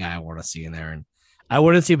 That's the guy I want to see in there, and I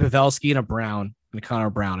wouldn't see Pavelski and a Connor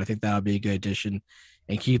Brown. I think that would be a good addition,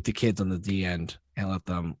 and keep the kids on the D end and let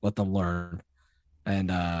them learn.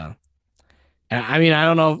 And I mean, I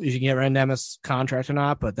don't know if you can get Randemis contract or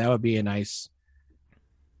not, but that would be a nice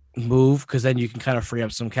move because then you can kind of free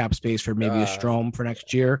up some cap space for maybe a Strome for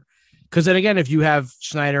next year. Because then again, if you have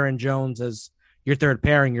Schneider and Jones as your third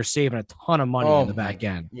pairing, you're saving a ton of money in the back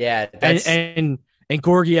end. Yeah, and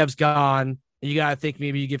Gorgiev's gone. You got to think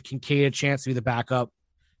maybe you give Kincaid a chance to be the backup.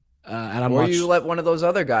 Or you let one of those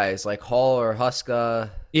other guys like Hall or Huska,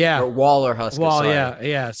 or Wall or Huska. Well,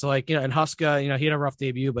 yeah. So like and Huska, he had a rough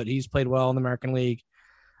debut, but he's played well in the American League.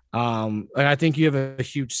 And I think you have a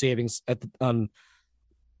huge savings at the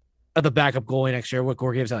backup goalie next year. What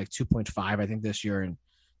Gorgiev's at like 2.5, I think this year, and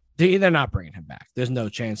they're not bringing him back. There's no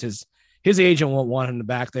chance. His agent won't want him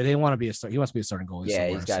back there. They want to be a starter. He wants to be a starting goalie. Yeah,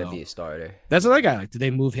 somewhere, he's got to be a starter. That's another guy. Like, did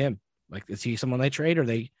they move him? Like, is he someone they trade or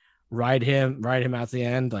they ride him out to the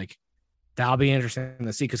end? Like, that'll be interesting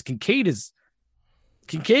to see because Kincaid is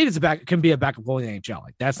can be a backup goalie in the NHL.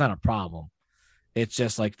 Like, that's not a problem. It's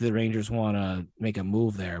just like the Rangers want to make a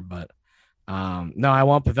move there. But no, I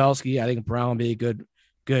want Pavelski. I think Brown would be a good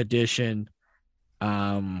addition.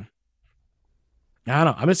 I don't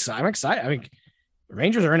know. I'm excited. I mean,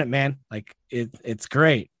 Rangers are in it, man. Like it's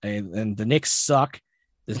great. And the Knicks suck.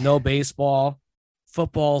 There's no baseball.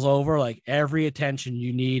 Football's over. Like every attention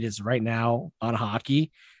you need is right now on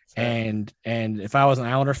hockey. And if I was an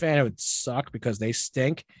Islander fan, it would suck because they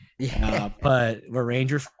stink. Yeah. But we're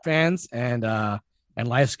Rangers fans, and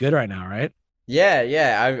life's good right now, right?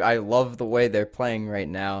 Yeah. I love the way they're playing right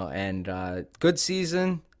now, and good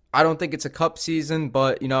season. I don't think it's a cup season,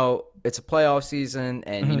 but it's a playoff season,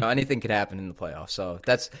 and anything could happen in the playoffs. So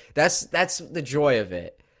that's the joy of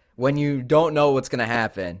it. When you don't know what's gonna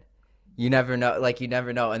happen, you never know. Like you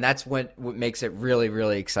never know, and that's what makes it really,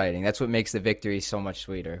 really exciting. That's what makes the victory so much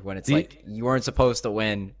sweeter. When it's like you weren't supposed to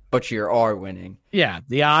win, but you are winning. Yeah,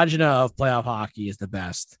 the agina of playoff hockey is the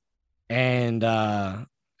best, and yeah,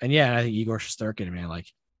 I think Igor Shesterkin, man, like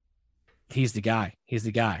he's the guy. He's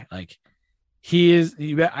the guy. Like he is.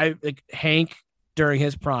 Hank during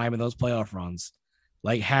his prime and those playoff runs,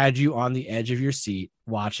 like had you on the edge of your seat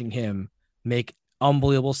watching him make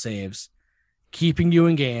unbelievable saves, keeping you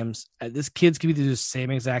in games. This kid's going to do the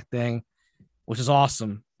same exact thing, which is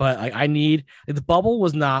awesome. But I need the bubble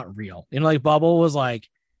was not real. Like bubble was like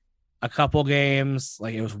a couple games.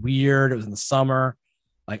 Like it was weird. It was in the summer.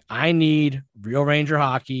 Like I need real Ranger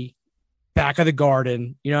hockey back of the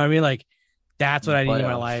Garden. You know what I mean? Like that's what I need in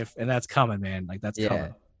my life. And that's coming, man. Like that's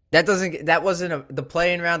coming. That wasn't the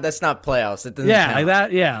playing round. That's not playoffs. It doesn't count. Like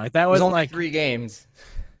that. Yeah. Like that was only like 3 games.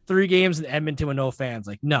 3 games in Edmonton with no fans.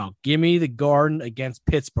 Like, no, give me the Garden against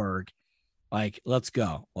Pittsburgh. Like, let's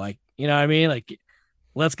go. Like, you know what I mean? Like,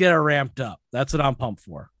 let's get it ramped up. That's what I'm pumped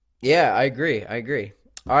for. Yeah, I agree.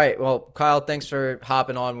 All right. Well, Kyle, thanks for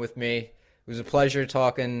hopping on with me. It was a pleasure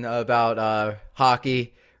talking about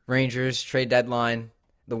hockey, Rangers, trade deadline,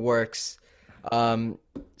 the works.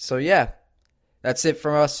 So, yeah, that's it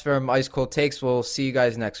from us from Ice Cold Takes. We'll see you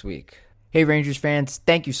guys next week. Hey, Rangers fans,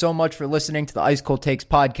 thank you so much for listening to the Ice Cold Takes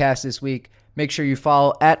podcast this week. Make sure you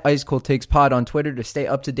follow at Ice Cold Takes Pod on Twitter to stay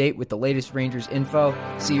up to date with the latest Rangers info.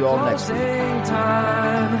 See you all next week.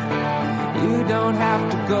 Time. You don't have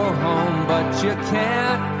to go home, but you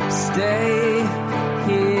can't stay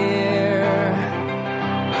here.